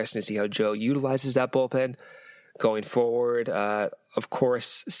be interesting to see how Joe utilizes that bullpen going forward. Of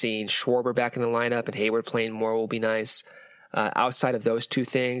course, seeing Schwarber back in the lineup and Hayward playing more will be nice. Outside of those 2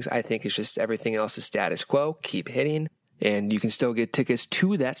 things, I think it's just everything else is status quo. Keep hitting. And you can still get tickets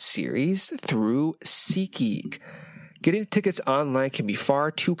to that series through SeatGeek. Getting tickets online can be far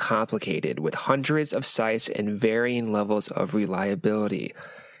too complicated with hundreds of sites and varying levels of reliability.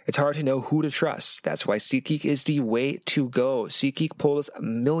 It's hard to know who to trust. That's why SeatGeek is the way to go. SeatGeek pulls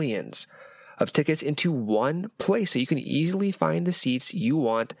millions of tickets into one place so you can easily find the seats you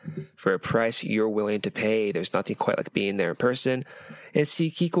want for a price you're willing to pay. There's nothing quite like being there in person, and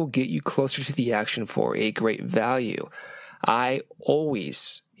SeatGeek will get you closer to the action for a great value. I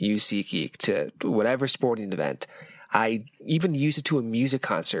always use SeatGeek to whatever sporting event. I even used it to a music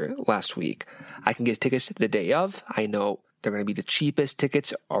concert last week. I can get tickets the day of. I know they're going to be the cheapest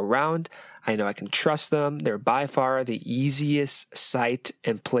tickets around. I know I can trust them. They're by far the easiest site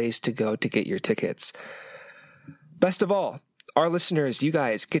and place to go to get your tickets. Best of all, our listeners, you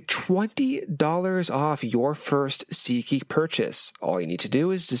guys, get $20 off your first SeatGeek purchase. All you need to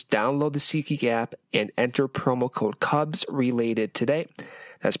do is just download the SeatGeek app and enter promo code CubsRelated today.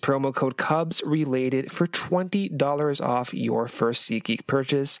 That's promo code CubsRelated for $20 off your first SeatGeek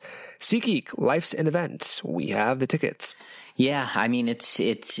purchase. SeatGeek, life's an event. We have the tickets. Yeah, I mean,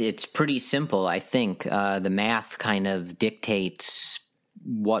 it's pretty simple, I think. The math kind of dictates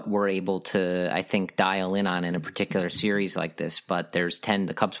what we're able to, I think, dial in on in a particular series like this. But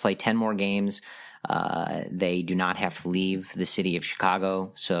the Cubs play 10 more games. They do not have to leave the city of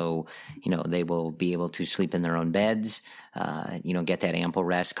Chicago, so they will be able to sleep in their own beds, get that ample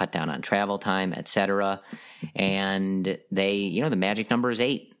rest, cut down on travel time, etc. And the magic number is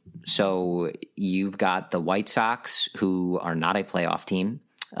 8. So you've got the White Sox, who are not a playoff team,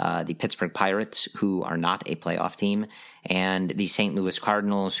 the Pittsburgh Pirates, who are not a playoff team, and the St. Louis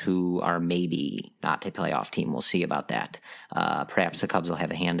Cardinals, who are maybe not a playoff team. We'll see about that. Perhaps the Cubs will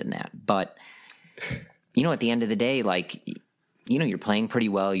have a hand in that, but. At the end of the day, you're playing pretty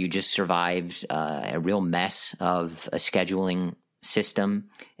well. You just survived a real mess of a scheduling system,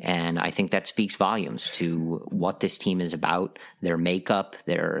 and I think that speaks volumes to what this team is about, their makeup,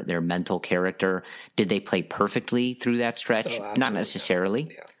 their mental character. Did they play perfectly through that stretch? Not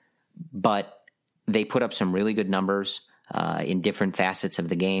necessarily, but they put up some really good numbers in different facets of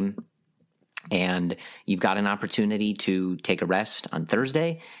the game, and you've got an opportunity to take a rest on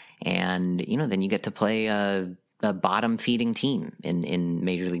Thursday. And, then you get to play a bottom-feeding team in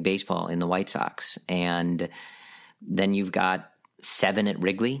Major League Baseball in the White Sox. And then you've got 7 at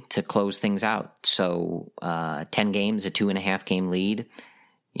Wrigley to close things out. So 10 games, a 2.5-game lead.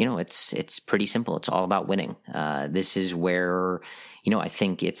 It's pretty simple. It's all about winning. This is where, I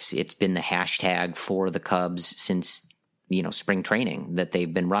think it's been the hashtag for the Cubs since, spring training that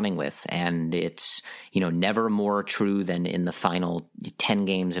they've been running with. And it's, never more true than in the final 10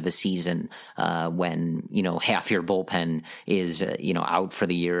 games of a season, when, half your bullpen is, out for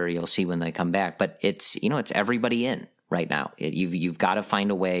the year. You'll see when they come back, but it's everybody in right now. You've got to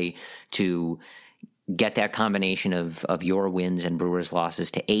find a way to get that combination of your wins and Brewers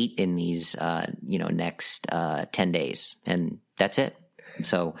losses to 8 in these, next 10 days. And that's it.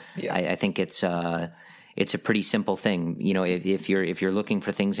 So yeah. I think it's a pretty simple thing. If you're looking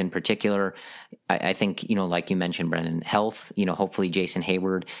for things in particular, I think, like you mentioned, Brendan, health, hopefully Jason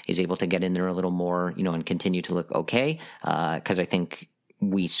Hayward is able to get in there a little more, and continue to look okay. 'Cause I think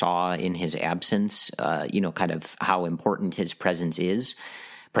we saw in his absence, kind of how important his presence is.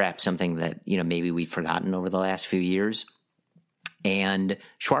 Perhaps something that, maybe we've forgotten over the last few years. And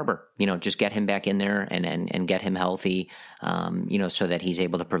Schwarber, just get him back in there and get him healthy, so that he's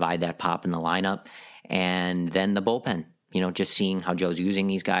able to provide that pop in the lineup. And then the bullpen, just seeing how Joe's using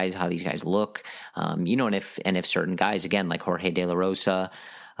these guys, how these guys look, and if certain guys, again, like Jorge De La Rosa,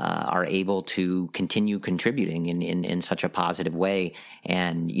 are able to continue contributing in such a positive way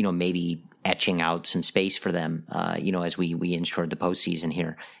and, maybe etching out some space for them, as we inch toward the postseason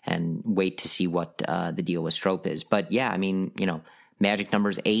here and wait to see what the deal with Strop is. But yeah, I mean, magic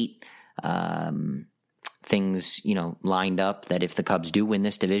number's 8. Things, lined up that if the Cubs do win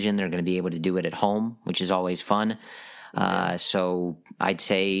this division, they're going to be able to do it at home, which is always fun. So I'd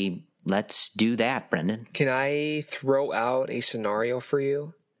say let's do that, Brendan. Can I throw out a scenario for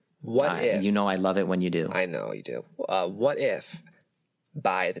you? What if? I love it when you do. I know you do. What if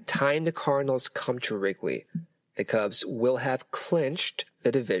by the time the Cardinals come to Wrigley, the Cubs will have clinched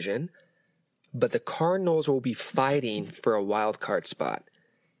the division, but the Cardinals will be fighting for a wild card spot?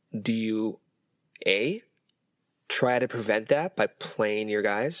 Do you, A, try to prevent that by playing your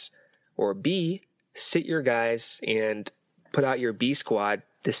guys, or B, sit your guys and put out your B squad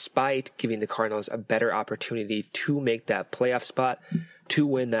despite giving the Cardinals a better opportunity to make that playoff spot, to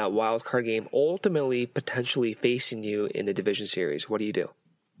win that wild card game, ultimately potentially facing you in the division series? What do you do?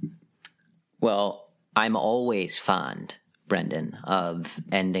 Well, I'm always fond, Brendan, of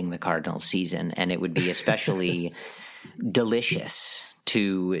ending the Cardinals season, and it would be especially delicious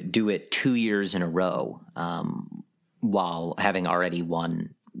to do it 2 years in a row, while having already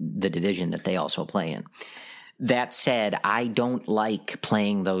won the division that they also play in. That said, I don't like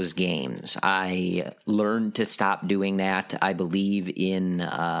playing those games. I learned to stop doing that, I believe, in,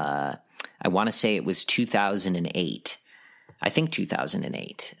 I want to say it was 2008. I think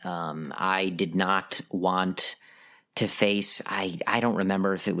 2008. I did not want to face, I don't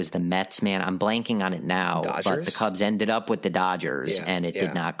remember if it was the Mets, man. I'm blanking on it now. Dodgers? But the Cubs ended up with the Dodgers, and it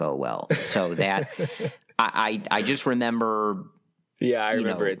did not go well. So that, I just remember... Yeah, I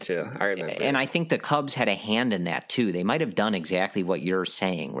remember it too. And I think the Cubs had a hand in that too. They might have done exactly what you're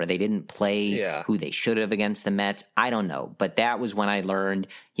saying, where they didn't play who they should have against the Mets. I don't know. But that was when I learned,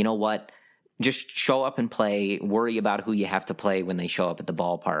 you know what? Just show up and play. Worry about who you have to play when they show up at the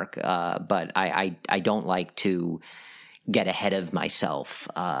ballpark. But I don't like to get ahead of myself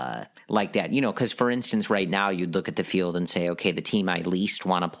like that. Because for instance, right now you'd look at the field and say, okay, the team I least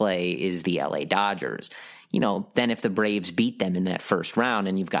want to play is the LA Dodgers. Then if the Braves beat them in that first round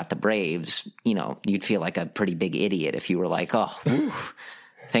and you've got the Braves, you'd feel like a pretty big idiot if you were like, oh, whew,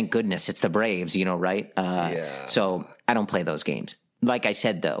 thank goodness it's the Braves, right? So I don't play those games. Like I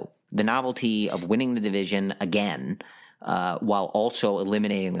said, though, the novelty of winning the division again, while also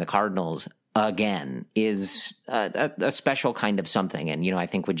eliminating the Cardinals again, is a special kind of something. And, I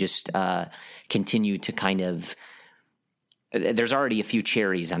think would just continue to kind of... There's already a few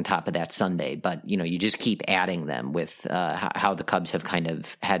cherries on top of that sundae, but, you just keep adding them with how the Cubs have kind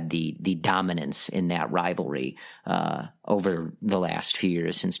of had the dominance in that rivalry over the last few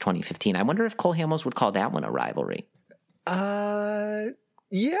years since 2015. I wonder if Cole Hamels would call that one a rivalry.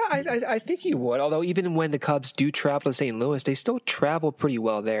 Yeah, I think he would. Although even when the Cubs do travel to St. Louis, they still travel pretty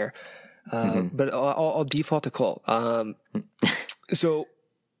well there. But I'll default to Cole. So...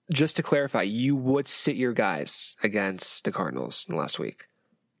 Just to clarify, you would sit your guys against the Cardinals in the last week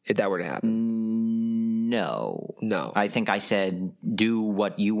if that were to happen? No. No. I think I said do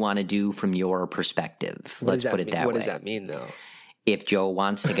what you want to do from your perspective. Let's put it that way. What does that mean, though? If Joe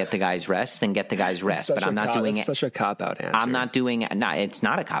wants to get the guys rest, then get the guys rest. But I'm not doing it. Such a cop-out answer. I'm not doing it. No, it's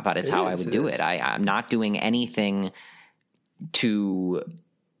not a cop-out. It's how I would do it. I'm not doing anything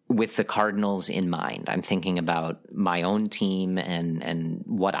with the Cardinals in mind. I'm thinking about my own team and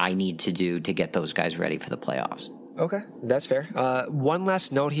what I need to do to get those guys ready for the playoffs. Okay, that's fair. One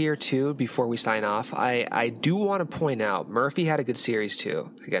last note here, too, before we sign off. I do want to point out, Murphy had a good series, too,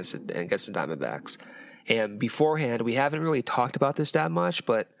 against the Diamondbacks. And beforehand, we haven't really talked about this that much,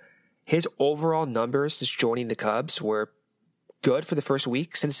 but his overall numbers since joining the Cubs were good for the first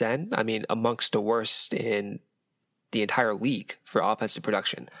week. Since then, I mean, amongst the worst in the entire league for offensive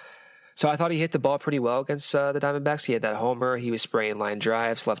production. So I thought he hit the ball pretty well against the Diamondbacks. He had that homer. He was spraying line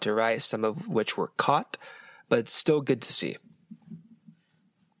drives left to right, some of which were caught, but still good to see.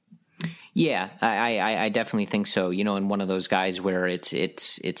 Yeah, I definitely think so. You know, and one of those guys where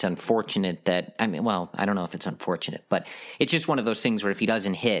it's unfortunate that, I mean, well, I don't know if it's unfortunate, but it's just one of those things where if he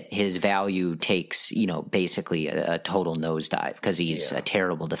doesn't hit, his value takes, you know, basically a total nosedive because he's a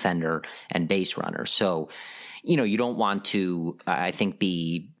terrible defender and base runner. So, you know, you don't want to, I think,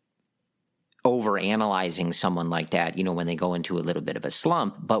 be over analyzing someone like that, you know, when they go into a little bit of a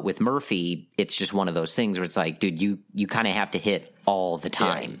slump. But with Murphy, it's just one of those things where it's like, dude, you kind of have to hit all the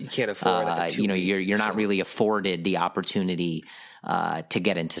time. Yeah, you can't afford it. You know, you're not really afforded the opportunity to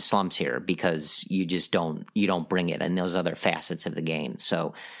get into slumps here because you just don't bring it in those other facets of the game.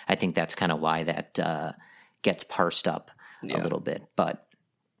 So I think that's kind of why that gets parsed up a little bit. But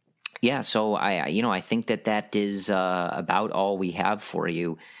yeah, so I think that is about all we have for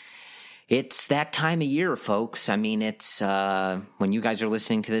you. It's that time of year, folks. I mean, it's when you guys are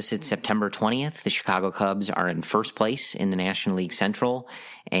listening to this, it's September 20th. The Chicago Cubs are in first place in the National League Central.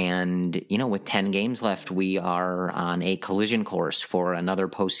 And, you know, with 10 games left, we are on a collision course for another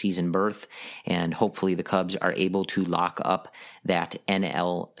postseason berth. And hopefully the Cubs are able to lock up that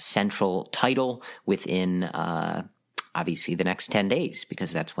NL Central title within, obviously, the next 10 days,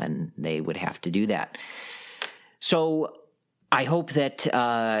 because that's when they would have to do that. So I hope that,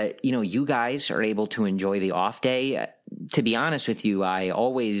 you guys are able to enjoy the off day. To be honest with you, I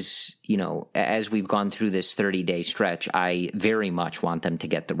always, you know, as we've gone through this 30-day stretch, I very much want them to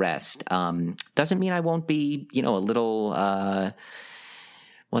get the rest. Doesn't mean I won't be, you know, a little,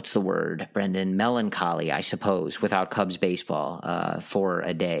 what's the word, Brendan? Melancholy, I suppose, without Cubs baseball for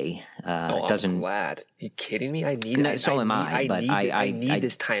a day. I'm glad. Are you kidding me? I need this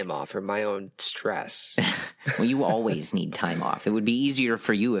time off for my own stress. Well, you always need time off. It would be easier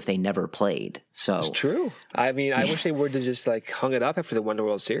for you if they never played. So it's true. I mean, I wish they would have just like hung it up after the Wonder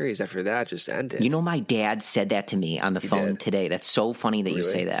World Series. After that, just ended. You know, my dad said that to me on the phone today. That's so funny that you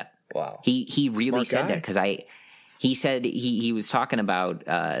say that. Wow. He really said that because he said he was talking about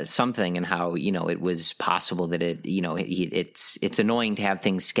something and how, you know, it was possible that it's annoying to have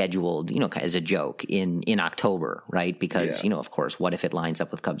things scheduled, you know, as a joke in October, right? Because, you know, of course, what if it lines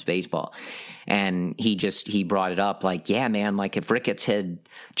up with Cubs baseball? And he brought it up like, yeah, man, like if Ricketts had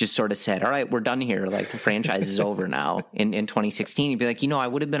just sort of said, all right, we're done here. Like the franchise is over now in 2016, he'd be like, you know, I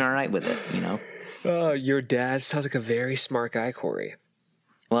would have been all right with it, you know? Oh, your dad sounds like a very smart guy, Corey.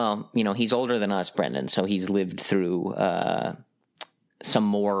 Well, you know, he's older than us, Brendan, so he's lived through some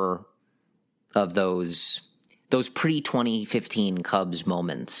more of those pre-2015 Cubs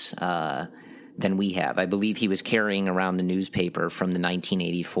moments than we have. I believe he was carrying around the newspaper from the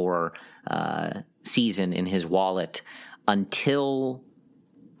 1984 season in his wallet until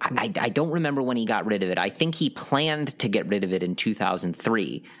I don't remember when he got rid of it. I think he planned to get rid of it in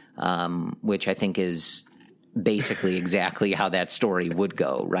 2003, which I think is basically exactly how that story would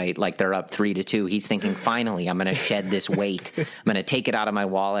go, right? Like they're up 3-2. He's thinking, finally, I'm going to shed this weight. I'm going to take it out of my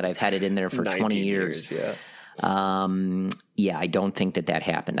wallet. I've had it in there for 20 years. Yeah. I don't think that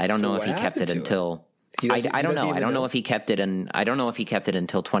happened. I don't know if he kept it until. I don't know. I don't know if he kept it, and I don't know if he kept it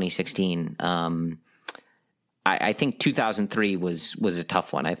until 2016. I think 2003 was a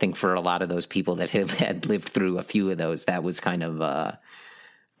tough one. I think for a lot of those people that had lived through a few of those, that was kind of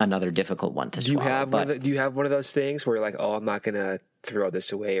another difficult one to swallow. Do you have one of those things where you're like, oh, I'm not going to throw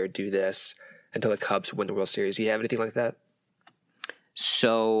this away or do this until the Cubs win the World Series? Do you have anything like that?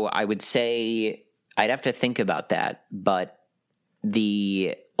 So I would say I'd have to think about that, but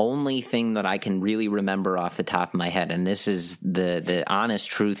the only thing that I can really remember off the top of my head, and this is the honest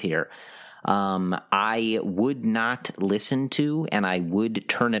truth here, I would not listen to, and I would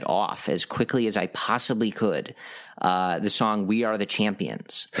turn it off as quickly as I possibly could, the song "We Are the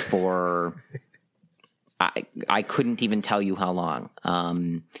Champions" for I couldn't even tell you how long.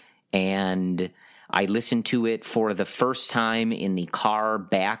 And I listened to it for the first time in the car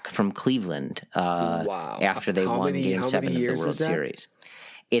back from Cleveland after they won Game 7 of the World Series.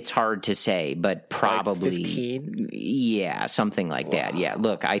 It's hard to say, but probably like 15? Yeah, something like that. Yeah,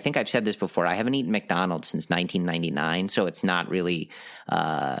 look, I think I've said this before. I haven't eaten McDonald's since 1999, so it's not really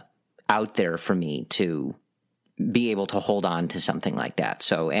out there for me to be able to hold on to something like that.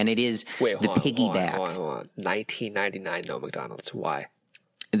 So, and it is piggyback. Hold on. 1999, no McDonald's. Why?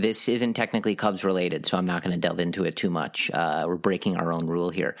 This isn't technically Cubs related, so I'm not going to delve into it too much. We're breaking our own rule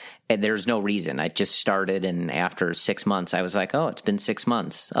here. And there's no reason. I just started, and after 6 months, I was like, oh, it's been 6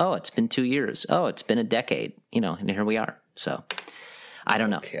 months. Oh, it's been 2 years. Oh, it's been a decade. And here we are. So I don't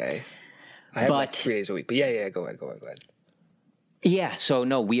know. Okay. I have like 3 days a week. But yeah, go ahead. Yeah, so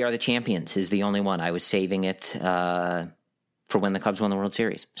no, We Are the Champions is the only one. I was saving it for when the Cubs won the World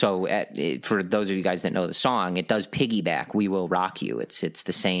Series. So for those of you guys that know the song, it does piggyback We Will Rock You. It's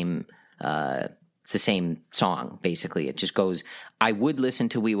the same song, basically. It just goes, I would listen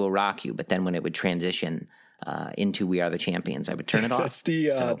to We Will Rock You, but then when it would transition into We Are the Champions, I would turn it off.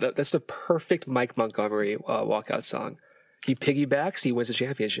 That's the perfect Mike Montgomery walkout song. He piggybacks, he wins the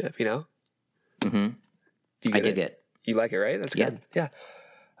championship, Mm-hmm. I dig it. You like it, right? That's good. Yeah.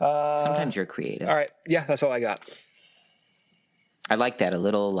 Sometimes you're creative. All right. Yeah, that's all I got. I like that, a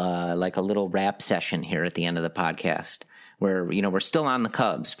little rap session here at the end of the podcast where, we're still on the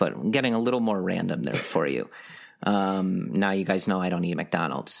Cubs, but I'm getting a little more random there for you. Now you guys know I don't eat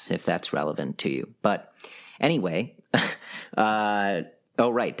McDonald's, if that's relevant to you. But anyway, the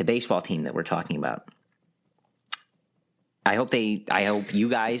baseball team that we're talking about. I hope you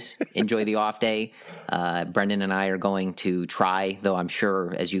guys enjoy the off day. Brendan and I are going to try, though I'm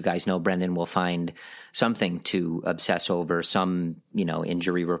sure, as you guys know, Brendan will find something to obsess over, some,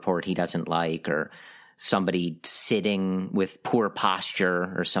 injury report he doesn't like, or somebody sitting with poor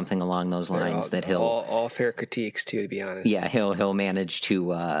posture or something along those lines. All fair critiques too, to be honest. Yeah, he'll manage to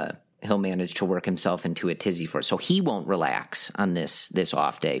work himself into a tizzy for it. So he won't relax on this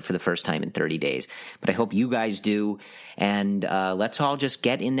off day for the first time in 30 days. But I hope you guys do. And let's all just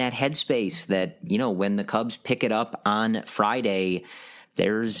get in that headspace that, when the Cubs pick it up on Friday,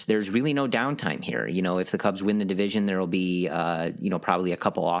 there's really no downtime here. If the Cubs win the division, there will be, probably a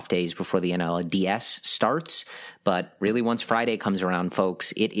couple off days before the NLDS starts. But really, once Friday comes around,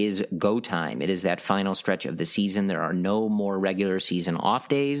 folks, it is go time. It is that final stretch of the season. There are no more regular season off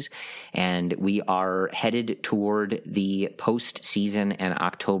days, and we are headed toward the postseason and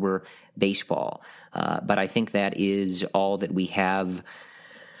October baseball. But I think that is all that we have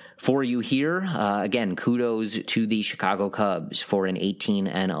for you here. Again, kudos to the Chicago Cubs for an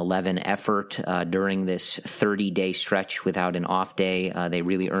 18-11 effort during this 30-day stretch without an off day. They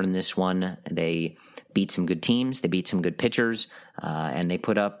really earned this one. They beat some good teams. They beat some good pitchers. And they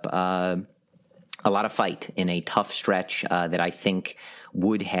put up a lot of fight in a tough stretch that I think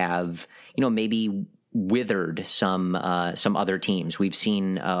would have, maybe withered some other teams. We've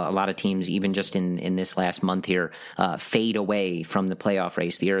seen a lot of teams, even just in this last month here, fade away from the playoff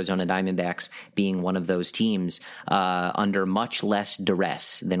race. The Arizona Diamondbacks being one of those teams under much less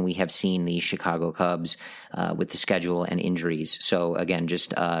duress than we have seen the Chicago Cubs with the schedule and injuries. So again,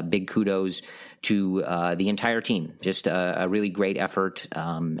 just big kudos to the entire team. Just a really great effort,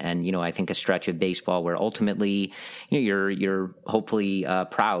 and I think a stretch of baseball where ultimately, you're hopefully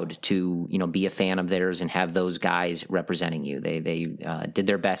proud to be a fan of theirs and have those guys representing you. They did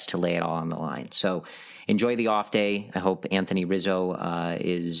their best to lay it all on the line. So enjoy the off day. I hope Anthony Rizzo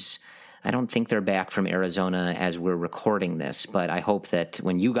is. I don't think they're back from Arizona as we're recording this, but I hope that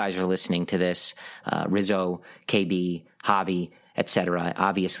when you guys are listening to this, Rizzo, KB, Javi, etc.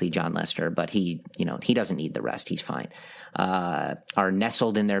 Obviously John Lester, but he doesn't need the rest. He's fine. Are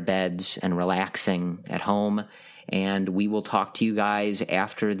nestled in their beds and relaxing at home. And we will talk to you guys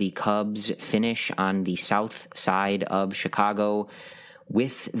after the Cubs finish on the south side of Chicago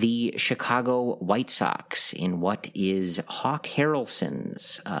with the Chicago White Sox in what is Hawk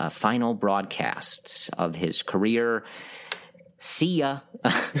Harrelson's final broadcasts of his career. See ya.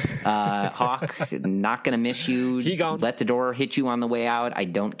 Hawk, not going to miss you. He gone. Let the door hit you on the way out. I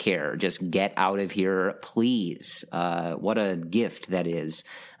don't care. Just get out of here, please. What a gift that is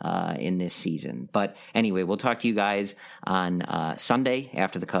in this season. But anyway, we'll talk to you guys on Sunday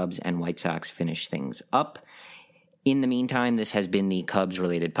after the Cubs and White Sox finish things up. In the meantime, this has been the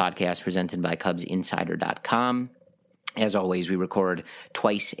Cubs-related podcast presented by CubsInsider.com. As always, we record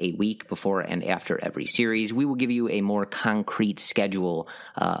twice a week before and after every series. We will give you a more concrete schedule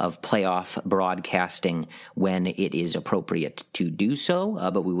of playoff broadcasting when it is appropriate to do so,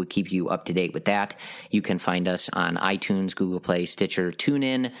 but we will keep you up to date with that. You can find us on iTunes, Google Play, Stitcher,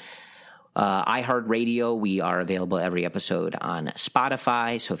 TuneIn, iHeartRadio. We are available every episode on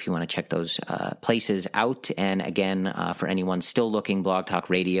Spotify, so if you want to check those places out. And again, for anyone still looking, Blog Talk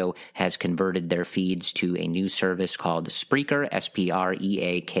Radio has converted their feeds to a new service called Spreaker, Spreaker,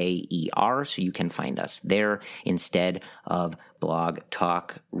 so you can find us there instead of Blog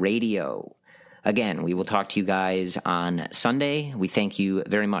Talk Radio. Again, we will talk to you guys on Sunday. We thank you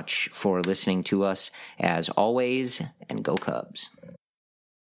very much for listening to us as always, and go Cubs.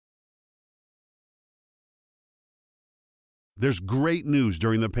 There's great news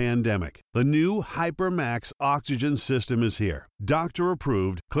during the pandemic. The new HyperMax oxygen system is here.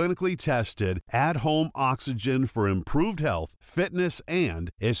 Doctor-approved, clinically tested, at-home oxygen for improved health, fitness,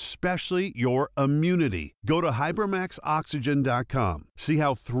 and especially your immunity. Go to hypermaxoxygen.com. See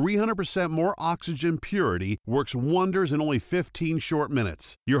how 300% more oxygen purity works wonders in only 15 short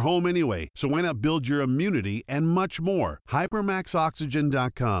minutes. You're home anyway, so why not build your immunity and much more?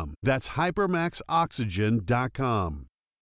 hypermaxoxygen.com. That's hypermaxoxygen.com.